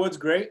Tiger Woods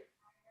great?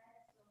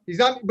 He's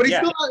not, but he's Yeah.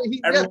 still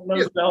not. Everyone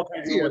knows the hell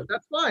Tiger yeah, Woods.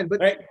 that's fine. But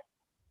Right?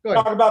 go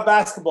ahead. Talk about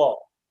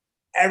basketball.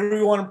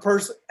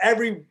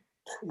 Every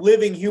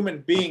living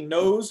human being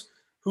knows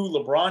who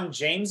LeBron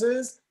James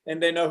is,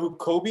 and they know who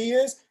Kobe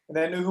is, and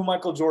they know who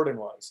Michael Jordan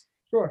was.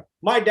 Sure.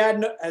 My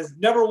dad has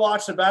never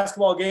watched a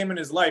basketball game in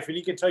his life, and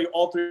he can tell you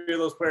all three of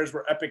those players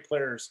were epic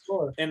players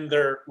in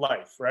their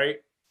life, right?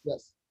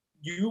 Yes.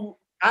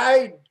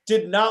 I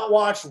did not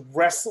watch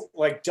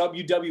like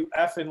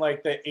WWF in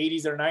like the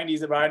 80s or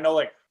 90s, but I know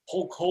like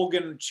Hulk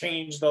Hogan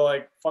changed the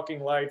like fucking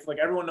life. Like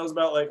everyone knows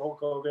about like Hulk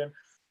Hogan.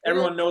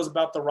 Everyone knows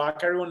about The Rock.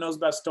 Everyone knows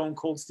about Stone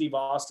Cold Steve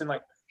Austin.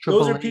 Like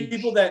those are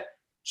people that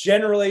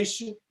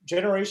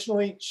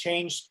generationally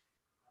changed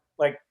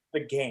like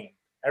the game.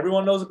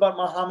 Everyone knows about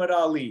Muhammad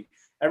Ali.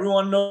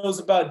 Everyone knows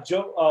about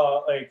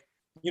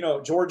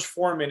George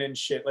Foreman and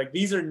shit. Like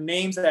these are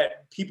names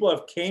that people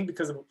have came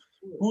because of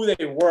who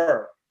they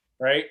were,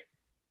 right?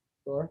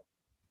 Sure.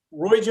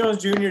 Roy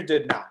Jones Jr.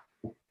 did not.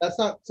 That's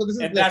not. So this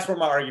is. And that's where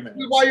my argument.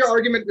 This is why your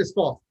argument is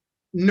false.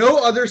 No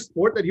other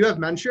sport that you have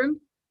mentioned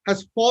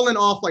has fallen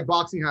off like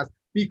boxing has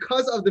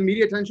because of the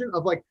media attention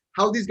of like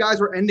how these guys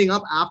were ending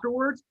up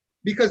afterwards.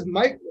 Because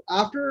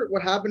after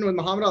what happened with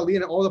Muhammad Ali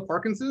and all the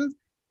Parkinson's,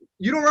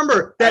 you don't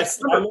remember that.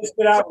 I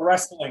listed out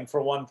wrestling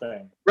for one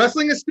thing.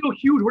 Wrestling is still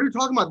huge. What are you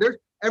talking about?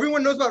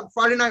 Everyone knows about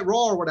Friday Night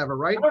Raw or whatever,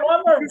 right?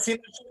 I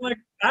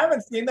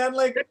haven't seen that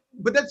like.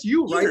 But that's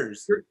you,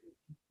 years. Right?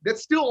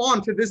 That's still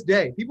on to this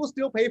day. People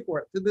still pay for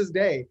it to this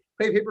day.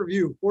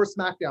 Pay-per-view for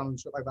SmackDown and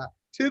shit like that.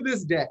 To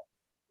this day,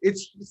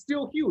 it's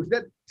still huge.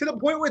 That to the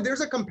point where there's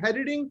a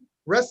competing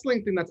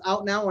wrestling thing that's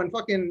out now on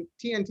fucking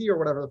TNT or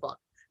whatever the fuck.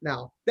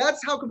 Now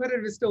that's how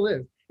competitive it still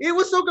is. It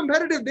was so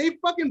competitive they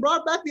fucking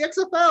brought back the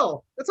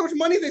XFL. That's how much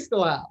money they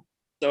still have.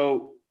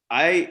 So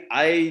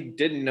I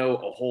didn't know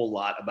a whole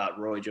lot about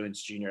Roy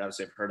Jones Jr.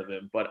 Obviously, I've heard of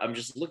him, but I'm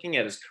just looking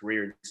at his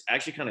career. It's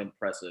actually kind of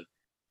impressive.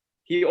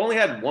 He only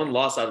had one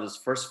loss out of his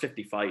first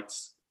 50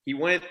 fights. He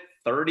went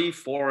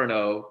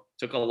 34-0,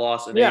 took a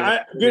loss. And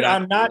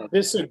I'm not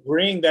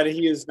disagreeing that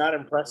he is not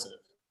impressive.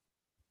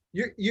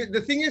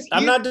 The thing is,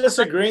 I'm not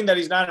disagreeing that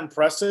he's not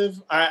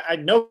impressive. I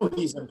know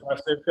he's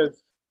impressive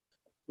because,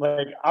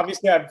 like,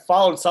 obviously I've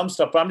followed some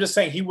stuff, but I'm just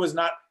saying he was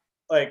not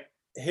like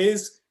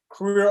his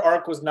career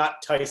arc was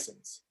not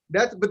Tyson's.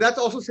 That's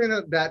also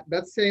saying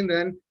that's saying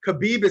then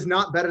Khabib is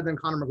not better than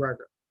Conor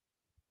McGregor.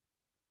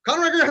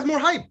 Conor McGregor has more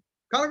hype.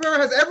 Conor McGregor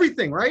has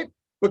everything, right?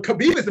 But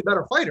Khabib is a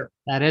better fighter.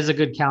 That is a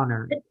good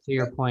counter to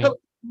your point.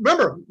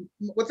 Remember,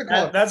 what's it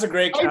called? That's a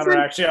great counter,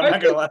 actually. I'm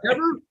not gonna lie.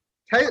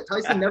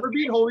 Tyson never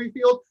beat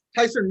Holyfield.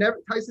 Tyson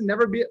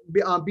never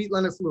beat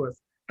Lennox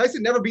Lewis.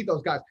 Tyson never beat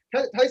those guys.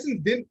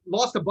 Tyson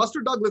lost to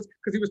Buster Douglas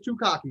because he was too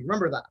cocky.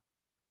 Remember that.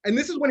 And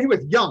this is when he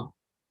was young.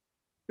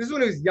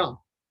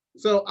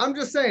 So I'm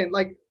just saying,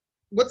 like,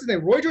 what's his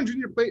name? Roy Jones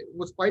Jr.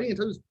 was fighting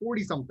until he was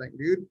 40 something,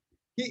 dude.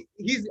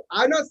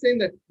 I'm not saying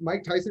that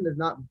Mike Tyson is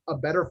not a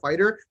better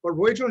fighter, but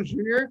Roy Jones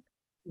Jr.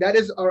 that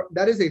is a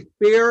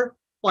fair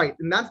fight.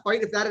 And that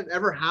fight, if that had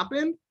ever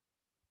happened,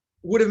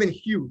 would have been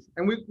huge.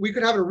 And we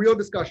could have a real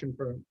discussion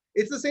for him.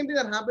 It's the same thing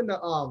that happened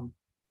to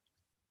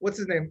what's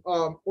his name?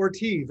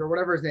 Ortiz or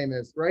whatever his name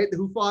is, right?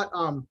 Who fought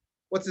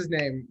what's his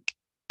name?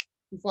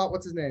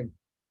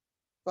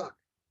 Fuck.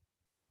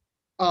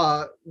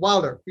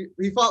 Wilder.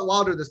 He fought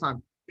Wilder this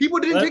time. People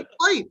didn't take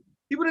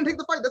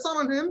the fight. That's not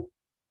on him.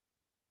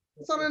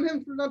 It's not on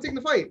him for not taking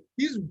the fight.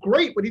 He's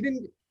great, but he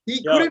couldn't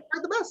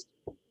fight the best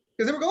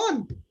because they were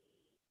gone.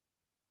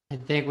 I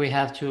think we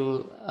have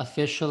to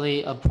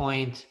officially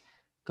appoint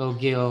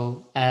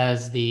Gogil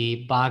as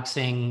the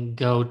boxing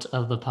goat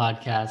of the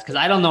podcast because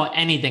I don't know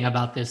anything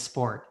about this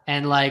sport.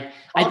 And like,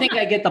 I think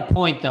I get the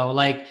point though.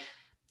 Like,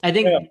 I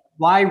think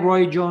why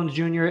Roy Jones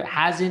Jr.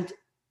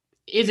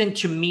 isn't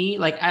to me,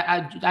 like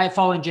I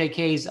follow in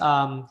JK's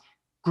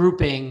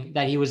grouping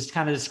that he was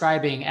kind of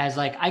describing as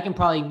like, I can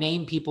probably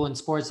name people in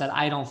sports that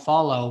I don't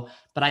follow,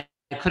 but I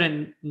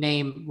couldn't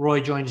name Roy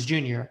Jones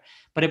Jr.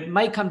 But it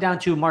might come down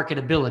to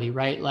marketability,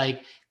 right?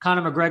 Like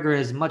Conor McGregor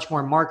is much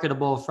more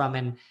marketable from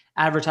an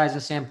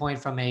advertising standpoint,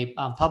 from a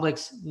public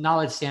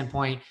knowledge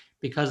standpoint,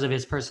 because of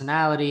his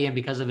personality and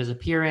because of his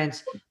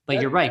appearance.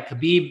 But you're right.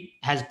 Khabib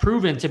has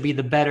proven to be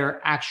the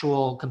better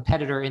actual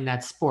competitor in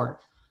that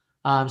sport.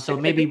 So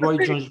maybe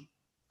Roy Jones.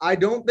 I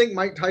don't think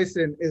Roy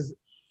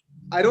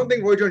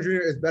Jones Jr.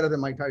 is better than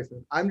Mike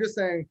Tyson. I'm just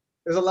saying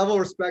there's a level of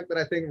respect that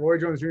I think Roy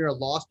Jones Jr.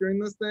 lost during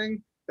this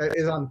thing that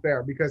is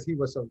unfair because he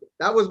was so good.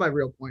 That was my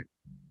real point.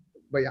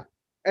 But yeah,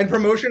 and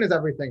promotion is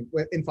everything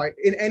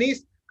in any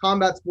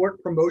combat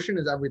sport. Promotion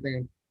is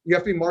everything. You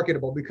have to be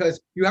marketable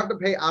because you have to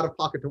pay out of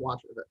pocket to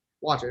watch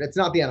it. It's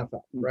not the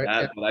NFL,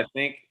 right? But I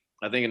think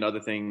another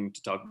thing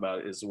to talk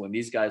about is when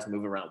these guys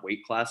move around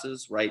weight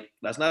classes, right?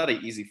 That's not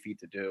an easy feat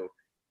to do.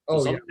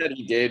 So something that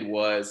he did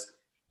was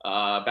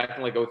back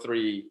in like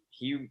 2003,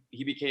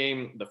 he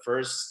became the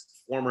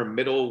first former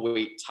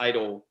middleweight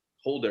title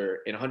holder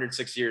in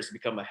 106 years to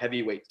become a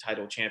heavyweight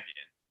title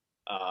champion.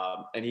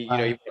 And he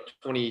put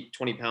 20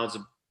 pounds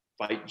to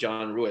fight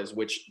John Ruiz,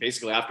 which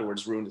basically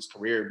afterwards ruined his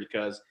career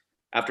because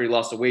after he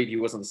lost the weight, he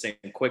wasn't the same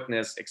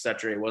quickness,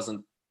 etc. It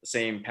wasn't the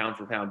same pound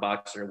for pound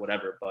boxer or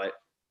whatever. But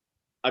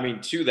I mean,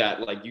 to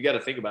that, like you got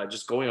to think about it,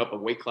 just going up a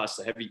weight class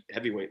to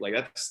heavyweight, like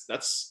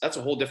that's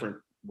a whole different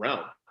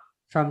realm.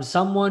 From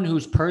someone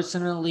who's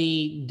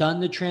personally done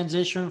the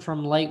transition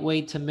from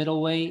lightweight to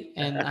middleweight,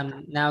 and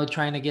I'm now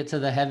trying to get to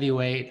the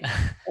heavyweight,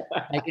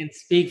 I can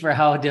speak for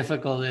how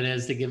difficult it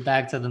is to get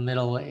back to the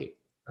middleweight.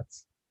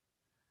 That's,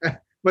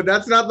 but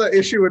that's not the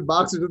issue with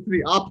boxers. It's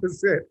the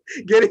opposite.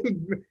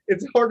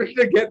 It's harder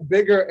to get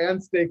bigger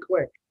and stay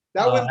quick.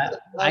 That was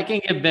I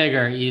can get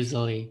bigger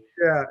easily.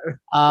 yeah.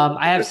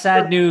 I have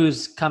sad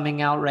news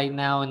coming out right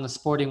now in the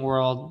sporting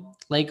world.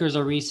 Lakers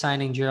are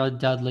re-signing Gerald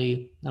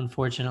Dudley,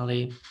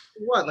 unfortunately.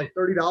 What, like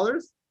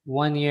 $30?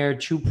 1 year,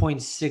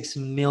 2.6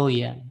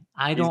 million.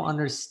 I don't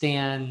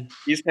understand.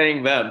 He's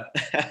paying them.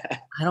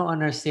 I don't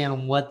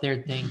understand what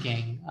they're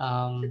thinking.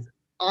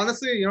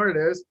 Honestly, you know what it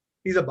is?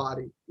 He's a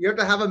body. You have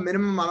to have a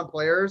minimum amount of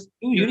players.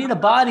 Dude, you need a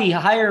body.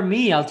 Hire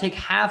me. I'll take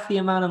half the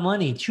amount of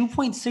money.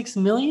 2.6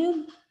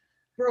 million?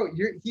 Bro,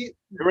 They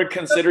were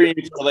considering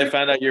you until they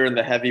found out you're in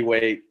the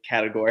heavyweight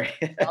category.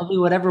 I'll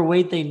do whatever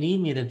weight they need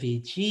me to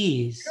be.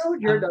 Jeez. you know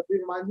what Jared Dudley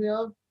reminds me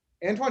of?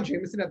 Antoine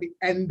Jameson at the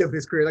end of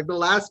his career, like the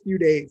last few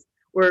days,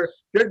 where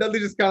Jared Dudley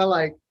just kind of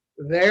like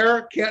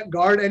there, can't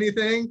guard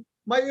anything.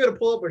 Might be able to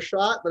pull up a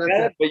shot, but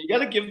that's it. But you got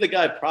to give the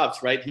guy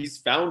props, right? He's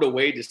found a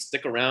way to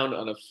stick around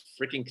on a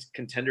freaking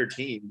contender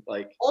team.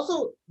 Like,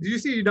 Also, do you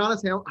see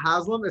Udonis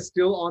Haslam is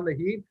still on the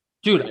Heat?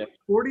 Dude,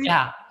 40?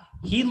 yeah.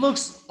 He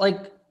looks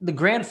like the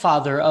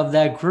grandfather of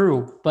that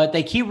group, but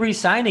they keep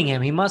re-signing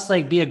him. He must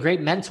like be a great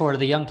mentor to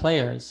the young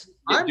players.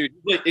 dude,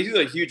 he's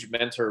a huge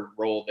mentor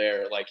role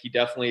there. Like, he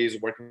definitely is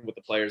working with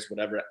the players,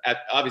 whatever.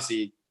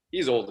 Obviously,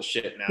 he's old as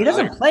shit now. He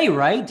doesn't play,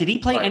 right? Did he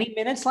play Right. any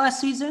minutes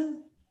last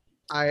season?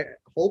 I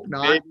hope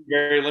not. Maybe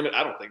very limited.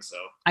 I don't think so.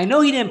 I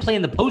know he didn't play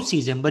in the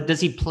postseason, but does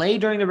he play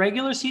during the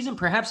regular season?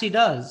 Perhaps he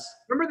does.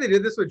 Remember they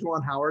did this with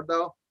Juwan Howard,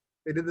 though?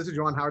 They did this with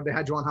Juwan Howard. They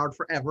had Juwan Howard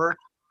forever.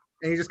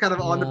 And he's just kind of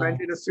on the Yeah.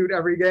 bench in a suit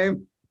every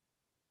game.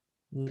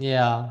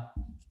 Yeah.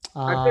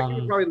 I think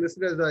he was probably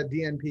listed as a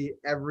DNP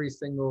every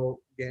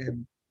single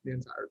game the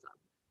entire time.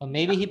 But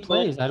maybe he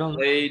plays. I don't know.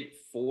 Played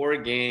 4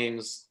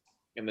 games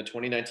in the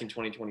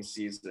 2019-2020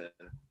 season.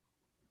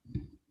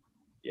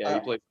 Yeah, he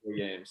played 4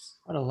 games.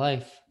 What a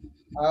life.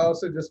 I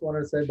also just wanted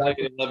to say back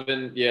Like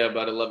 11, yeah,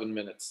 about 11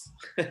 minutes.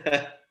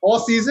 all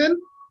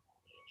season.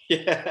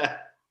 Yeah.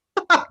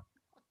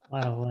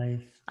 What a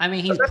life. I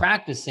mean, he's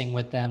practicing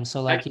with them.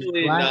 So, like,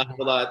 Actually, he's no,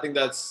 hold on. I think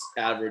that's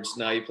average.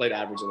 No, he played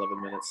average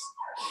 11 minutes.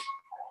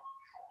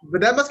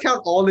 But that must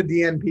count all the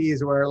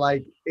DNPs where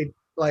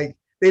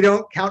they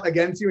don't count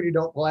against you and you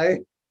don't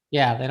play.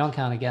 Yeah, they don't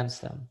count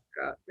against them.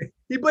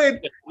 He played.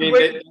 I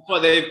mean, that's why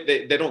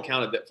they don't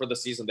count it for the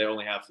season. They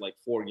only have like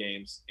 4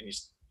 games, and he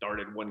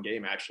started 1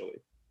 game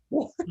actually.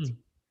 What?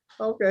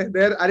 Okay,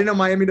 I didn't know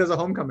Miami does a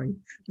homecoming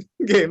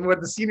game where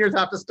the seniors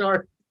have to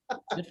start.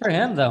 Good for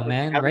him, though,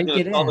 man. Break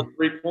Averaging it a solid in.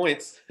 3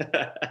 points.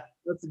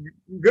 That's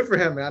good for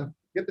him, man.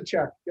 Get the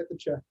check. Get the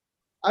check.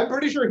 I'm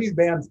pretty sure he's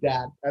Bam's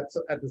dad at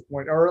this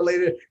point, or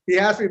related. He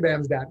has to be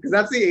Bam's dad because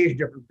that's the age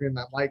difference between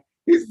them. Like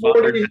he's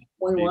 40, he's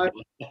 21.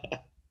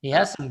 He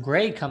has some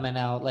grade coming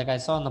out, like I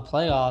saw in the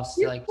playoffs.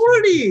 He's Like,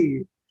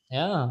 40.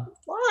 yeah,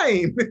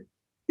 Fine.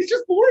 He's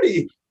just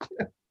 40.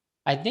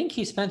 I think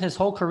he spent his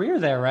whole career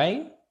there,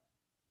 right?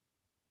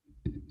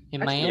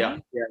 In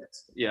Miami.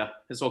 Yeah.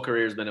 His whole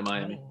career has been in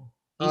Miami.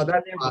 He's been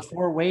That's there awesome.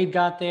 before Wade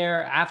got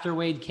there. After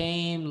Wade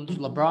came,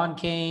 LeBron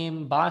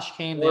came, Bosch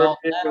came. They all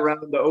left.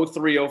 Around the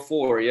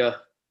 03-04, yeah.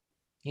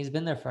 He's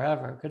been there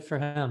forever. Good for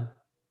him.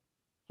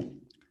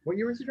 What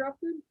year was he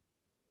drafted?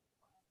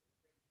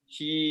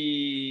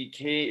 He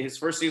came. His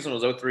first season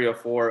was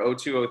 03-04.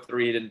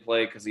 02-03 he didn't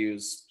play because he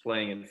was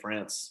playing in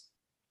France.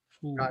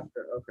 Ooh, Gotcha.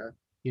 Okay.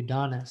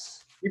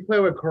 Udonis. He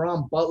played with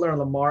Karam Butler and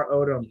Lamar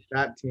Odom.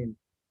 That team.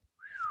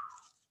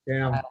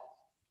 Damn. Wow.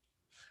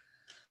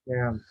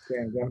 Damn.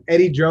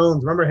 Eddie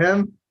Jones. Remember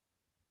him?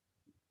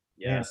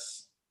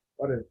 Yes.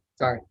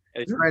 Sorry.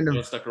 Eddie Random.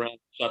 Jones stuck around,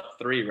 shot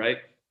 3, right?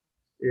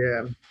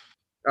 Yeah.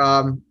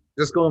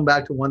 Just going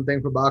back to one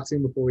thing for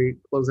boxing before we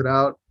close it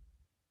out.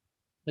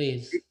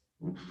 Please.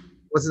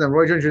 What's his name?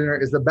 Roy Jones Jr.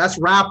 is the best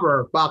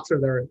rapper boxer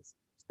there is.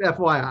 Just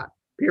FYI.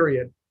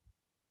 Period.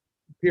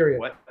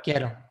 What?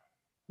 Get him.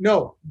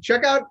 No.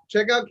 Check out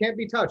Can't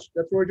Be Touched.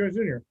 That's Roy Jones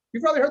Jr.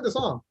 You've probably heard the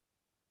song.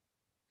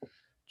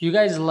 Do you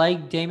guys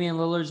like Damian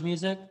Lillard's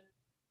music?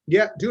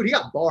 Yeah, dude, he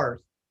got bars.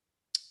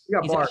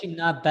 He's actually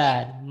not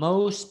bad.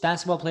 Most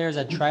basketball players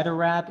that try to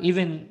rap,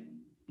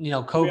 even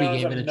Kobe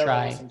gave it a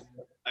try.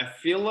 I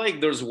feel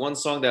like there's one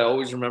song that I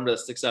always remember that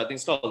sticks out. I think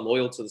it's called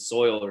 "Loyal to the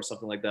Soil" or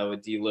something like that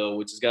with D-Lil,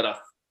 which has got a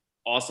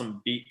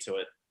awesome beat to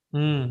it.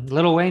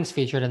 Lil Wayne's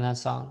featured in that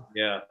song.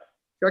 Yeah.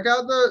 Check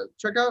out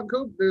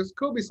Kobe. There's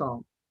Kobe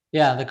song.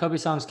 Yeah, the Kobe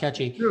song's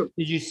catchy. True.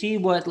 Did you see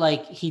what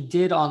he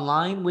did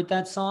online with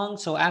that song?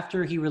 So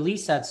after he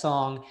released that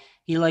song,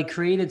 he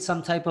created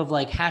some type of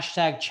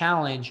hashtag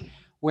challenge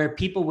where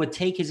people would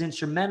take his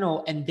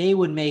instrumental and they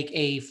would make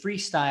a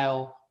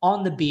freestyle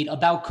on the beat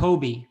about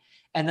Kobe.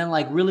 and then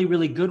like really,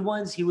 really good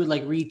ones, he would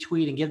like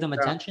retweet and give them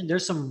attention.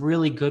 There's some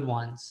really good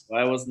ones.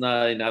 Why was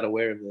not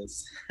aware of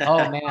this?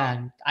 Oh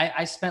man,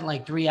 I spent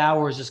like 3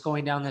 hours just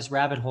going down this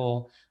rabbit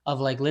hole of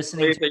like I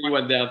listening. think you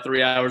went down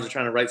 3 hours of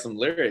trying to write some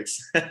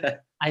lyrics.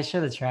 I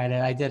should have tried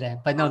it. I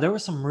didn't, but no, there were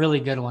some really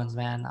good ones,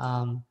 man.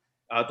 I'll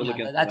have to look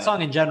into That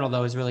song in general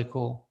though is really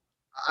cool.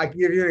 I can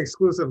give you an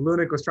exclusive.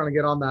 Lunik was trying to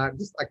get on that.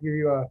 I can give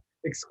you a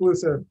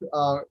exclusive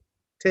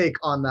take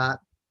on that.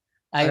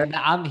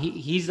 I'm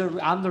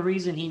the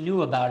reason he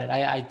knew about it.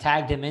 I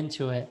tagged him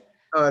into it.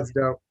 Oh, that's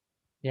dope.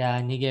 Yeah,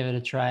 and he gave it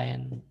a try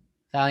and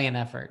valiant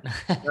effort.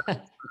 I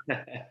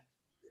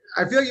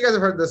feel like you guys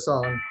have heard this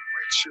song.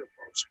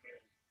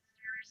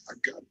 I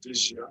got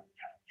this, yeah.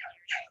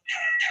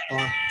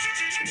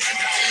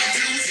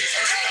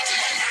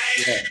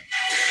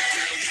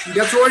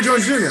 That's Roy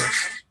Jones Jr.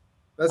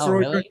 That's Oh, Roy.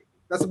 really?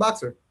 That's a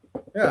boxer.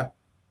 Yeah.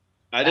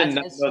 I didn't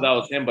know That's his that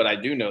was him, but I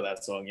do know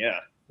that song. Yeah.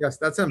 Yes,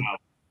 that's him. Wow.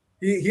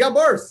 He got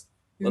bars.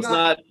 He's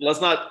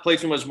Let's not play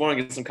too much more and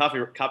get some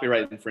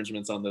copyright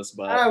infringements on this.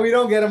 But we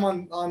don't get him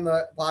on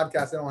the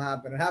podcast. It don't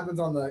happen. It happens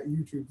on the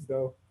YouTubes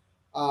though.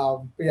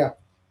 But yeah.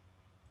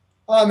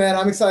 Oh man,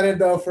 I'm excited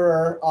though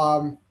for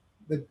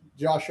the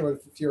Joshua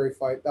Fury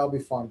fight. That'll be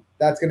fun.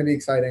 That's gonna be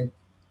exciting.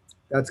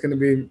 That's gonna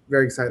be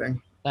very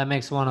exciting. That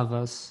makes one of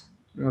us.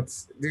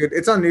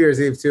 It's on New Year's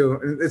Eve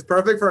too. It's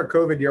perfect for a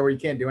COVID year where you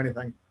can't do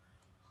anything.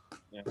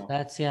 yeah.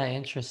 That's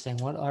interesting.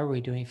 What are we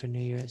doing for New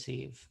Year's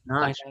Eve?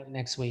 Not Find out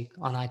next week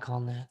on I Call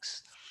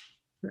Next.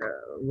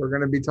 We're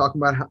gonna be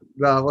talking about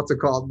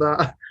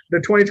the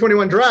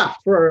 2021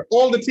 draft for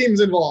all the teams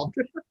involved.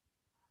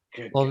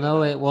 We'll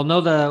know it. We'll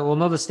know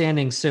the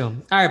standings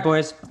soon. All right,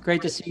 boys.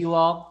 Great to see you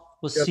all.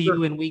 We'll Yes, see sir.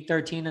 you in week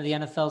 13 of the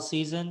NFL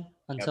season.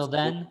 Until Absolutely.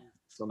 then,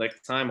 Till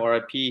next time,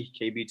 RIP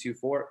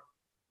KB24.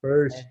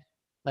 First.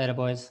 later,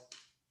 boys.